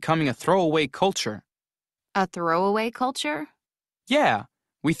we're becoming a throwaway culture. A throwaway culture? Yeah,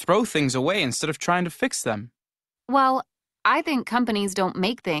 we throw things away instead of trying to fix them. Well, I think companies don't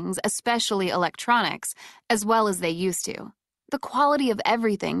make things, especially electronics, as well as they used to. The quality of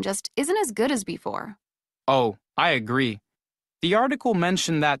everything just isn't as good as before. Oh, I agree. The article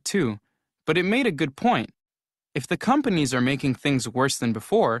mentioned that too, but it made a good point. If the companies are making things worse than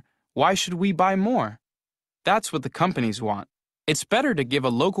before, why should we buy more? That's what the companies want. It's better to give a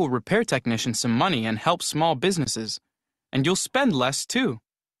local repair technician some money and help small businesses. And you'll spend less too.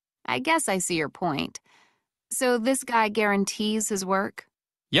 I guess I see your point. So this guy guarantees his work?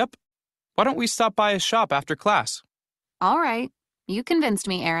 Yep. Why don't we stop by his shop after class? All right. You convinced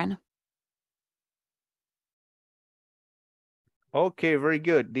me, Aaron. Okay, very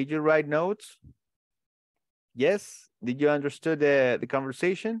good. Did you write notes? Yes? Did you understand the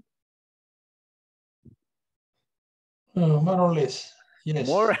conversation? More or less, yes.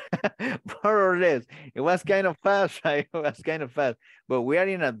 More or less. It was kind of fast, right? It was kind of fast. But we are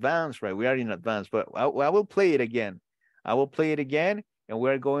in advance, right? We are in advance. But I will play it again. I will play it again, and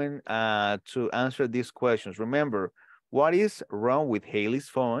we're going to answer these questions. Remember, what is wrong with Haley's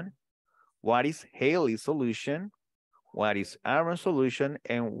phone? What is Haley's solution? What is Aaron's solution?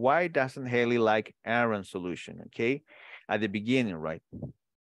 And why doesn't Haley like Aaron's solution? Okay, at the beginning, right?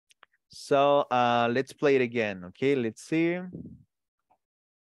 So let's play it again. Okay, let's see.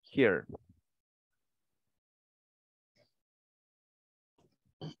 Here.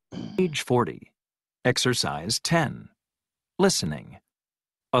 Page 40. Exercise 10. Listening.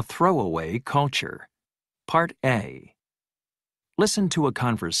 A throwaway culture. Part A. Listen to a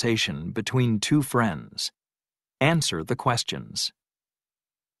conversation between two friends. Answer the questions.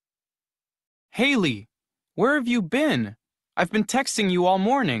 Haley, where have you been? I've been texting you all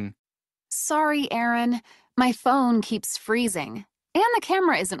morning. Sorry, Aaron. My phone keeps freezing, and the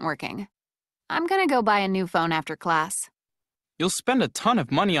camera isn't working. I'm gonna go buy a new phone after class. You'll spend a ton of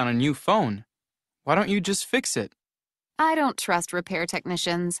money on a new phone. Why don't you just fix it? I don't trust repair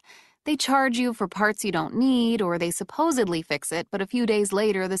technicians. They charge you for parts you don't need, or they supposedly fix it, but a few days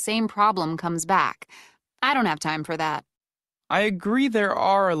later the same problem comes back. I don't have time for that. I agree there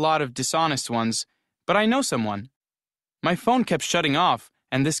are a lot of dishonest ones, but I know someone. My phone kept shutting off,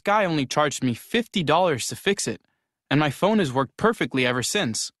 and this guy only charged me $50 to fix it, and my phone has worked perfectly ever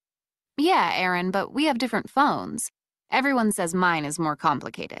since. Yeah, Aaron, but we have different phones. Everyone says mine is more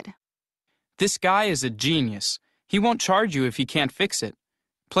complicated. This guy is a genius. He won't charge you if he can't fix it.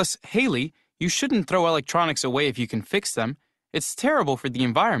 Plus, Haley, you shouldn't throw electronics away if you can fix them. It's terrible for the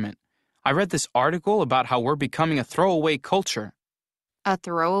environment. I read this article about how we're becoming a throwaway culture. A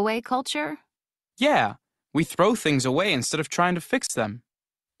throwaway culture? Yeah, we throw things away instead of trying to fix them.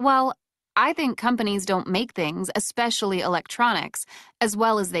 Well, I think companies don't make things, especially electronics, as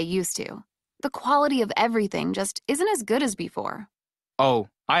well as they used to. The quality of everything just isn't as good as before. Oh,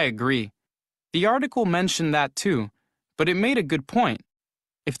 I agree. The article mentioned that too, but it made a good point.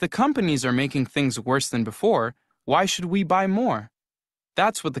 If the companies are making things worse than before, why should we buy more?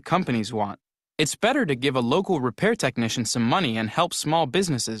 That's what the companies want. It's better to give a local repair technician some money and help small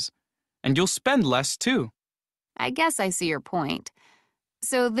businesses. And you'll spend less too. I guess I see your point.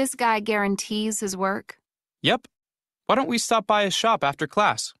 So this guy guarantees his work? Yep. Why don't we stop by his shop after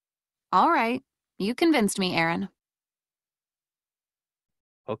class? All right. You convinced me, Aaron.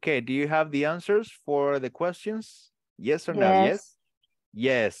 Okay, do you have the answers for the questions? Yes or no? Yes?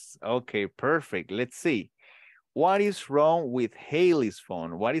 Yes. Okay, perfect. Let's see. What is wrong with Haley's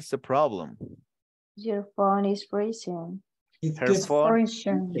phone? What is the problem? Your phone is freezing. Her phone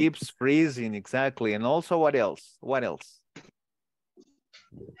keeps freezing, exactly. And also what else? What else?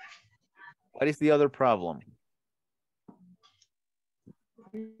 What is the other problem?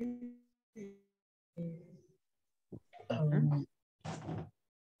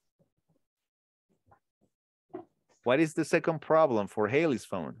 What is the second problem for Haley's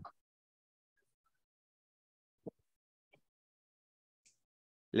phone?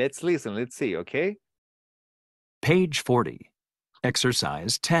 Let's listen, let's see, okay? Page 40.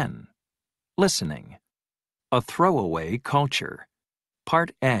 Exercise 10. Listening. A throwaway culture.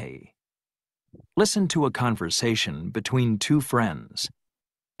 Part A. Listen to a conversation between two friends.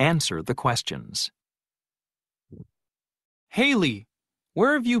 Answer the questions. Haley,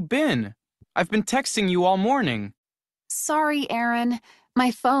 where have you been? I've been texting you all morning. Sorry, Aaron. My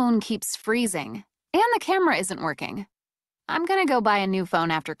phone keeps freezing, and the camera isn't working. I'm gonna go buy a new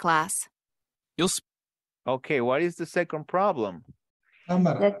phone after class. Okay, what is the second problem?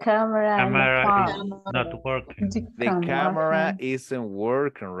 The camera and the Camera phone. is not working. The camera isn't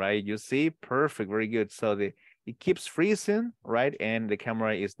working, right? You see, perfect, very good. So it keeps freezing, right? And the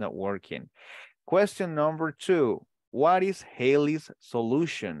camera is not working. Question number 2. What is Haley's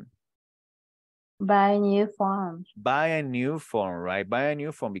solution? Buy a new phone. Buy a new phone, right? Buy a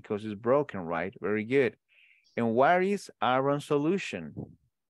new phone because it's broken, right? Very good. And what is Aaron's solution?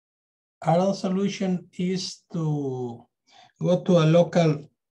 Our solution is to go to a local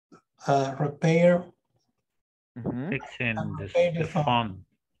repair. Fixing the phone.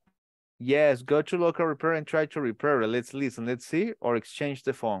 Yes, go to local repair and try to repair it. Let's listen, let's see, or exchange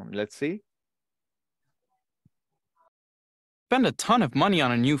the phone. Let's see. Spend a ton of money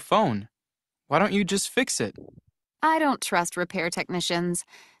on a new phone. Why don't you just fix it? I don't trust repair technicians.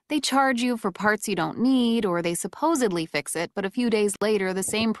 They charge you for parts you don't need, or they supposedly fix it, but a few days later, the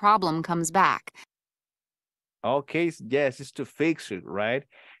same problem comes back. Okay, yes, it's to fix it, right?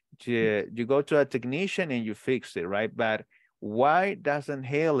 You go to a technician and you fix it, right? But why doesn't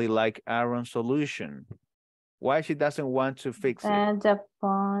Haley like Aaron's solution? Why she doesn't want to fix it? And the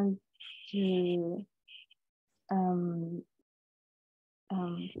phone to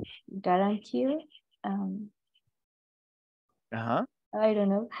guarantee. I don't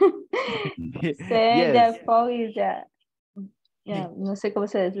know. Say Yes. the phone is no sé cómo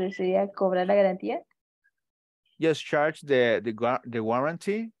se decía, cobrar la garantía. Just charge the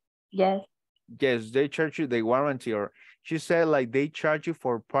warranty. Yes. Yes, they charge you the warranty, or she said like they charge you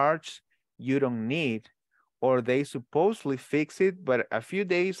for parts you don't need, or they supposedly fix it, but a few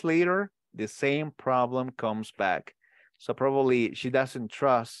days later, the same problem comes back. So probably she doesn't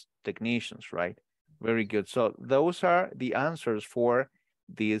trust technicians, right? Very good. So those are the answers for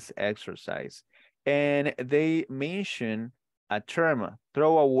this exercise. And they mention a term,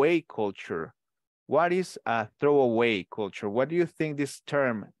 throwaway culture. What is a throwaway culture? What do you think this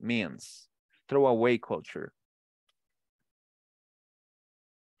term means? Throwaway culture.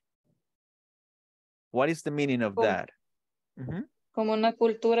 What is the meaning of that? Como una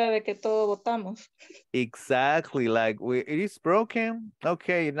cultura de que todo votamos. Exactly, like it is broken.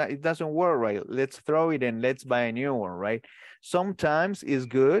 Okay, it doesn't work right. Let's throw it and let's buy a new one, right? Sometimes it's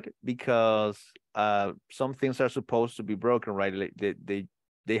good because some things are supposed to be broken, right?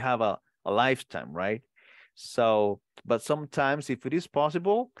 They have a lifetime, right? So, but sometimes if it is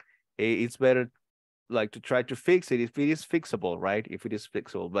possible, it's better like to try to fix it if it is fixable, right? If it is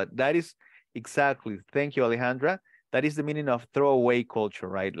fixable. But that is exactly, thank you, Alejandra. That is the meaning of throwaway culture,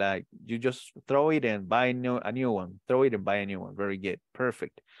 right? Like you just throw it and buy a new one. Throw it and buy a new one. Very good.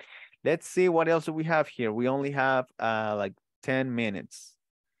 Perfect. Let's see what else we have here. We only have like 10 minutes.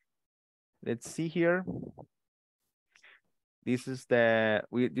 Let's see here. This is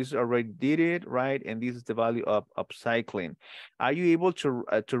this already did it, right? And this is the value of upcycling. Are you able to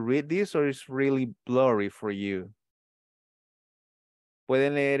read this, or is really blurry for you?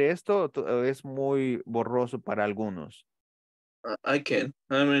 ¿Pueden leer esto? Es muy borroso para algunos. I can.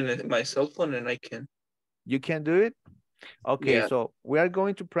 I'm in my cell phone and I can. You can do it? Okay, Yeah. so we are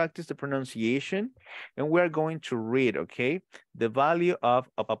going to practice the pronunciation and we are going to read, okay? The value of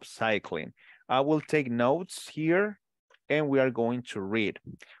upcycling. I will take notes here and we are going to read.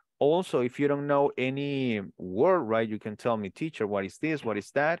 Also, if you don't know any word, right, you can tell me, teacher, what is this? What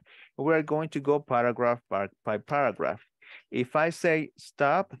is that? We are going to go paragraph by paragraph. If I say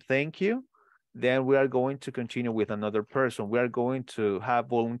stop, thank you, then we are going to continue with another person. We are going to have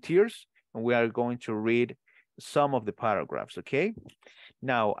volunteers and we are going to read some of the paragraphs, okay?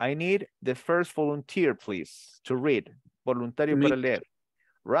 Now, I need the first volunteer, please, to read. Voluntario para leer.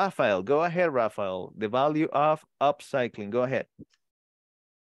 Rafael, go ahead, Rafael. The value of upcycling, go ahead.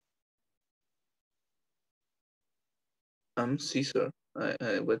 I'm Caesar.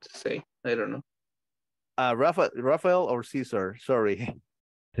 What to say? I don't know. Rafael or Caesar, sorry.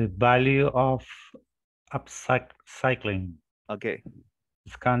 The value of upcycling. Okay.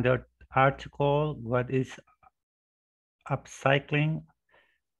 Standard article, what is upcycling?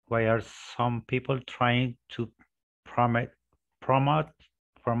 Why are some people trying to promote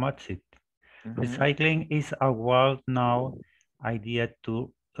it? Recycling is a well-known idea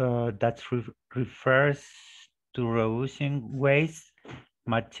that refers to reusing waste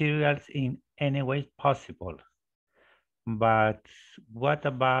materials in any way possible. But what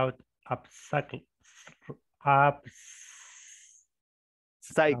about upcycling?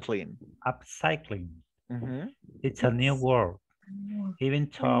 Upcycling. Upcycling. Mm-hmm. It's a new word, even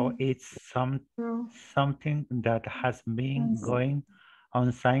though it's something that has been going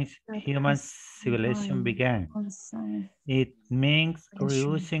on since human civilization began. It means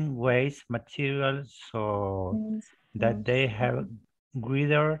reusing waste materials so that they have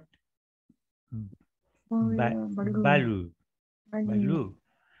greater value.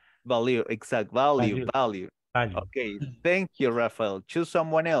 Value, exact, value. Okay, thank you, Rafael. Choose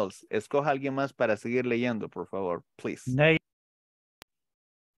someone else. Escoja a alguien más para seguir leyendo, por favor, please.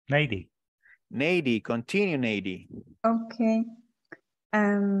 Nady. Nady, continue, Nady. Okay.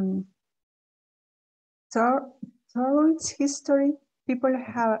 Throughout history, people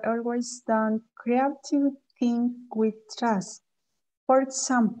have always done creative things with trust. For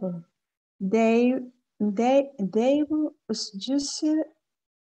example, they used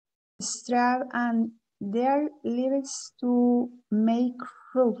straw and their leaves to make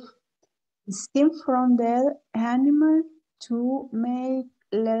rope, skin from dead animal to make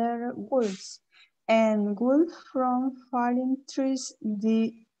leather goods, and wood from falling trees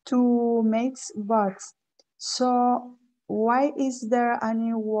to make bags. So why is there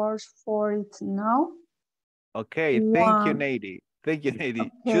any word for it now? Okay, thank you, Nady. Thank you, Nady.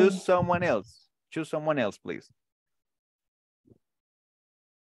 Okay. Choose someone else. Choose someone else, please.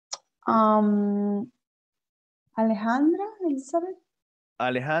 Alejandra Elizabeth.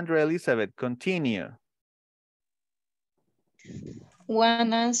 Alejandra Elizabeth, continue.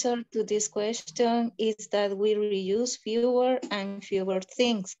 One answer to this question is that we reuse fewer and fewer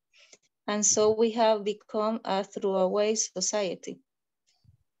things. And so we have become a throwaway society.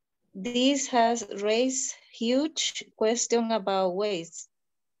 This has raised huge questions about waste.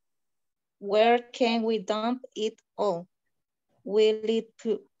 Where can we dump it all? Will it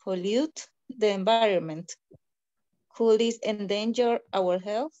pollute the environment? Could it endanger our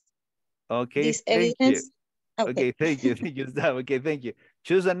health? Okay, this thank evidence... you. Okay, thank you. Thank you. Okay, thank you.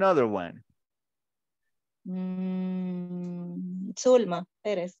 Choose another one. Zulma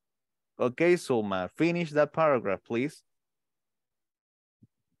Perez. Okay, Zulma, finish that paragraph, please.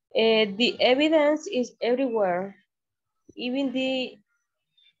 The evidence is everywhere, even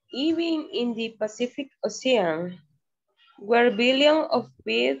in the Pacific Ocean, where billions of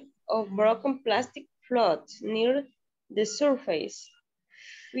feet of broken plastic float near the surface.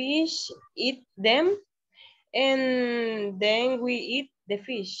 Fish eat them, and then we eat the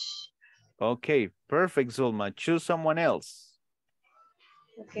fish. Okay, perfect, Zulma. Choose someone else.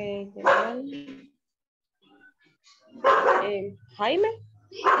 Okay, Jaime?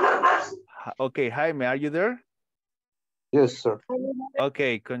 Okay, Jaime, are you there? Yes, sir.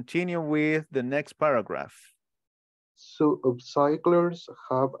 Okay, continue with the next paragraph. So upcyclers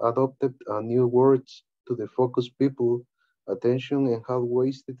have adopted a new words to focus people attention on how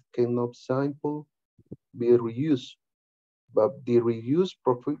wasted cannot sample be reused, but the reuse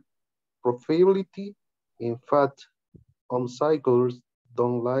profitability. In fact, upcyclers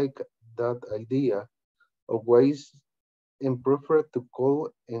don't like that idea of waste and prefer to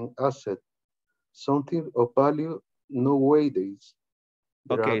call an asset something of value nowadays.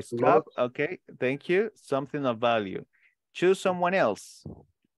 Okay, stop. Okay, thank you. Something of value. Choose someone else.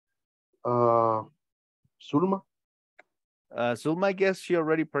 Zulma. Zulma, I guess she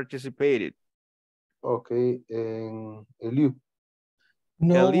already participated. Okay, and Eliu.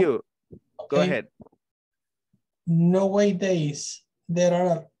 No. Eliu, go ahead. Nowadays, there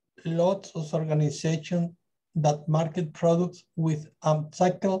are lots of organizations that market products with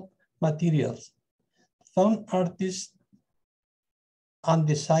upcycled materials. Some artists and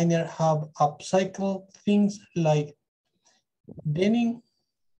designers have upcycled things like denim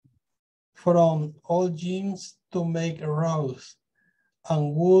from old jeans to make rugs,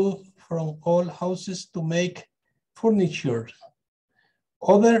 and wood from old houses to make furniture.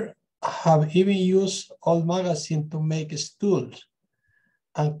 Others have even used old magazines to make stools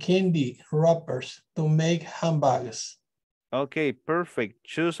and candy wrappers to make handbags. Okay, perfect.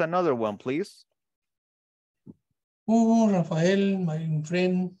 Choose another one, please. Hugo, Rafael, my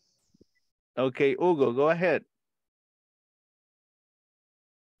friend. Okay, Hugo, go ahead.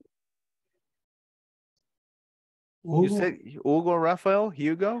 Hugo. You said Hugo, Rafael,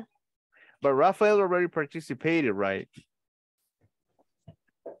 Hugo? But Rafael already participated, right?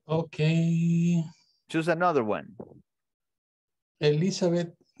 Okay. Choose another one.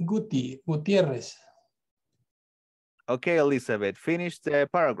 Elizabeth Gutierrez. Okay, Elizabeth, finish the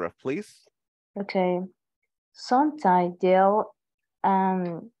paragraph, please. Okay. Sometimes there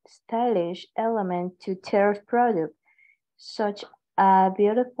are stylish element to their product, such a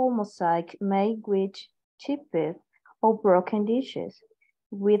beautiful mosaic made with chipped or broken dishes.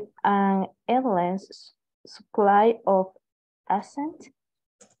 with an endless supply of assets,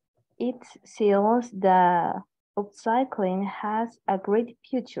 it seems that upcycling has a great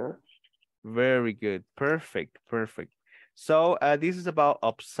future. Very good. Perfect. Perfect. So this is about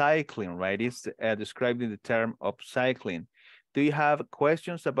upcycling, right? It's described in the term upcycling. Do you have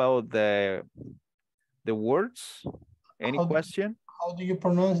questions about the words? Any question? How do you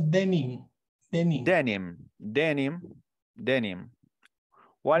pronounce denim? Denim. Denim. Denim. Denim.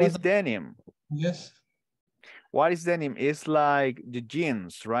 What is denim? Yes. What is denim? It's like the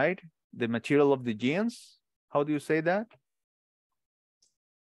jeans, right? The material of the jeans. How do you say that?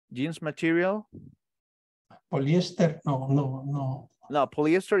 Jeans material? Polyester? No. No,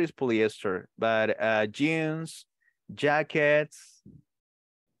 polyester is polyester, but jeans, jackets.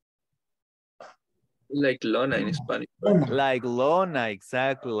 Like lona in Spanish. Like lona,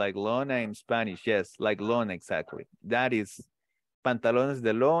 exactly, like lona in Spanish. Yes, like lona, exactly. That is pantalones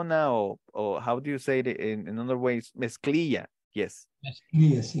de lona, or how do you say it in other ways? Mezclilla. Yes.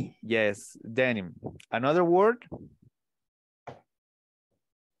 Mezclilla, sí. Yes, denim. Another word?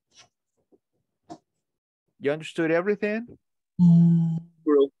 You understood everything?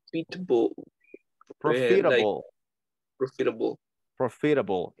 Profitable. Profitable. Profitable.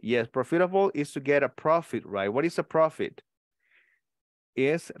 Profitable. Yes, profitable is to get a profit, right? What is a profit?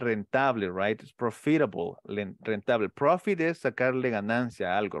 Es rentable, right? It's profitable, rentable. Profit es sacarle ganancia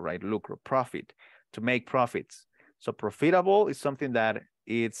a algo, right? Lucro, profit, to make profits. So profitable is something that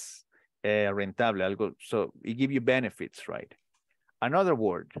it's rentable, algo. So it gives you benefits, right? Another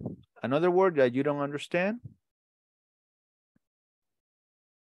word that you don't understand.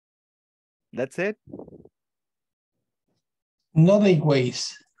 That's it.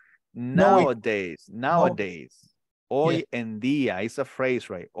 Nowadays. Nowadays. Hoy en día is a phrase,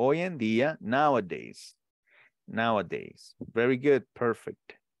 right? Hoy en día, nowadays. Nowadays. Very good.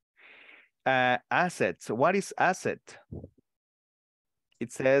 Perfect. Assets. What is asset?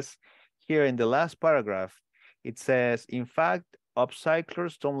 It says here in the last paragraph, it says, in fact,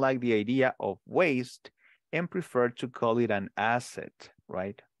 upcyclers don't like the idea of waste and prefer to call it an asset,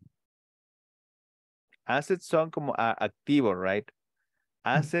 right? Assets son como activo, right?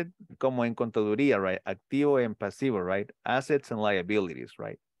 Asset como en contaduría, right? Activo and pasivo, right? Assets and liabilities,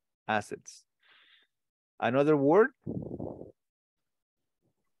 right? Assets. Another word?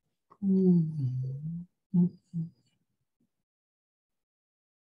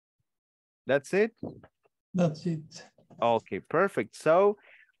 That's it? That's it. Okay, perfect. So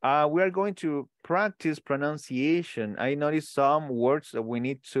we are going to practice pronunciation. I noticed some words that we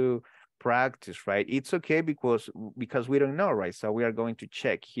need to practice, right? It's okay because we don't know, right? So we are going to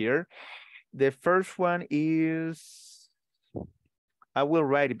check here. The first one is, I will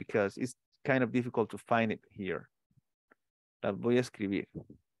write it because it's kind of difficult to find it here. La voy a escribir.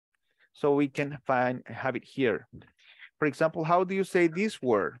 So we can have it here. For example, how do you say this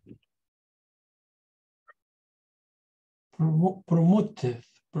word? Promoted,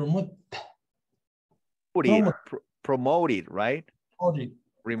 promoted, right? Promoted.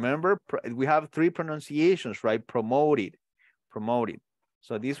 Remember, we have three pronunciations, right? Promoted.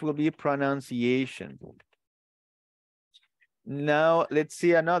 So this will be pronunciation. Now, let's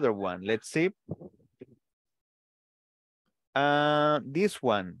see another one. Let's see. This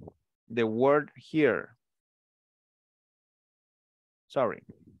one, the word here. Sorry.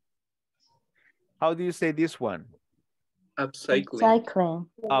 How do you say this one? Upcycling.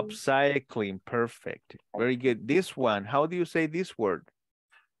 Upcycling, perfect. Very good. This one, how do you say this word?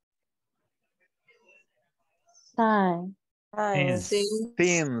 Sins,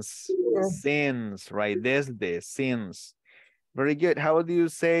 right? Desde, sins. Very good. How do you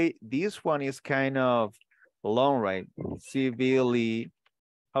say this one is kind of long, right?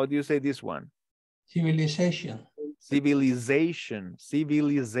 How do you say this one? Civilization.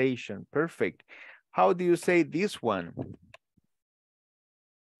 Perfect. How do you say this one?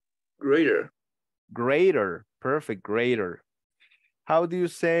 Greater. Perfect, greater. How do you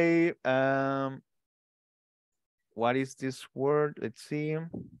say, what is this word? Let's see.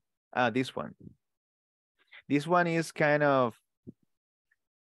 This one. This one is kind of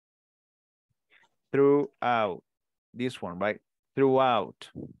throughout. This one, right? Throughout.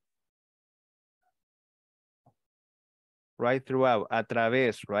 Right, throughout. A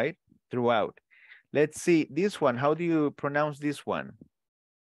través, right? Throughout. Let's see this one. How do you pronounce this one?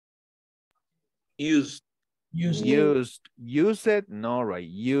 Used. Used it? No, right?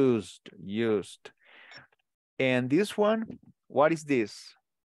 Used. And this one, what is this?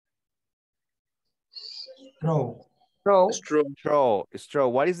 Straw.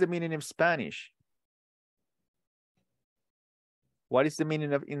 What is the meaning in Spanish? What is the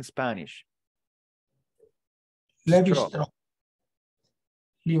meaning of in Spanish? Levi-strauss. Straw.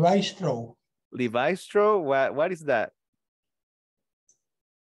 Levi-strauss. Levi-strauss, what is that?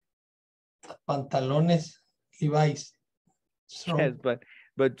 Pantalones Levi's. Yes,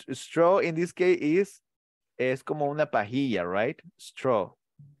 but straw in this case es como una pajilla, right? Straw.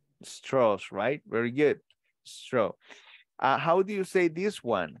 Straws, right? Very good. Straw. How do you say this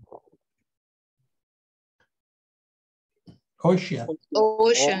one? Ocean.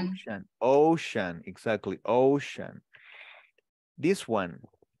 Ocean. Ocean. Ocean. Exactly. Ocean. This one.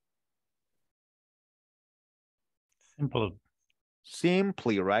 Simple.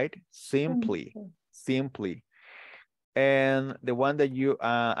 Simply, right? Simply. Simply. And the one that you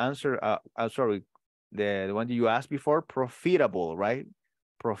answer, sorry, the one that you asked before, profitable, right?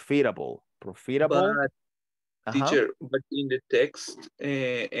 Profitable. Profitable. But teacher, but in the text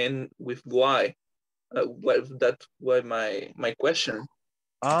and with why? That's why my question.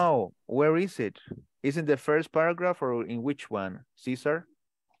 Oh, where is it? Is it the first paragraph or in which one, Cesar?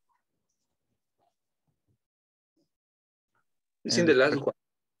 It's in the last one.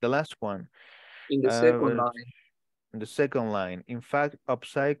 The last one. In the second line. In the second line. In fact,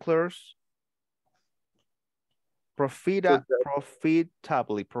 upcyclers profitably,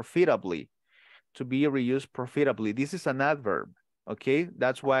 to be reused profitably. This is an adverb, okay?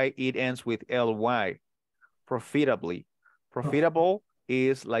 That's why it ends with ly, profitably. Profitable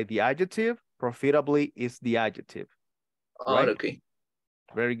is like the adjective, profitably is the adjective, right? Okay.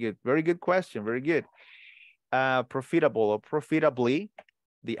 Very good question, very good. Profitable or profitably,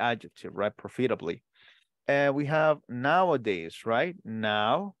 the adjective, right? Profitably. And we have nowadays, right?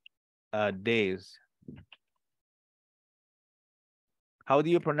 Nowadays. How do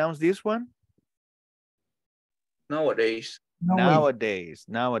you pronounce this one? Nowadays.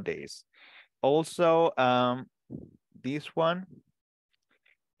 Nowadays. Also, this one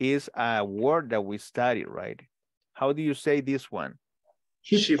is a word that we study, right? How do you say this one?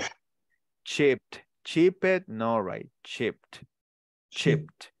 Chipped. Chipped. Chipped? No, right? Chipped.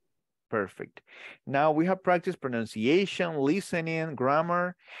 Chipped. Perfect. Now we have practiced pronunciation, listening,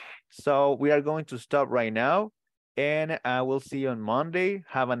 grammar. So we are going to stop right now. And I will see you on Monday.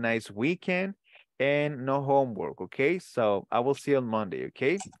 Have a nice weekend and no homework, okay? So I will see you on Monday,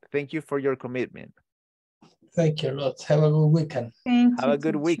 okay? Thank you for your commitment. Thank you, Lord. Have a good weekend. Have a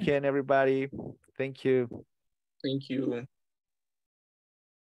good weekend, everybody. Thank you. Thank you.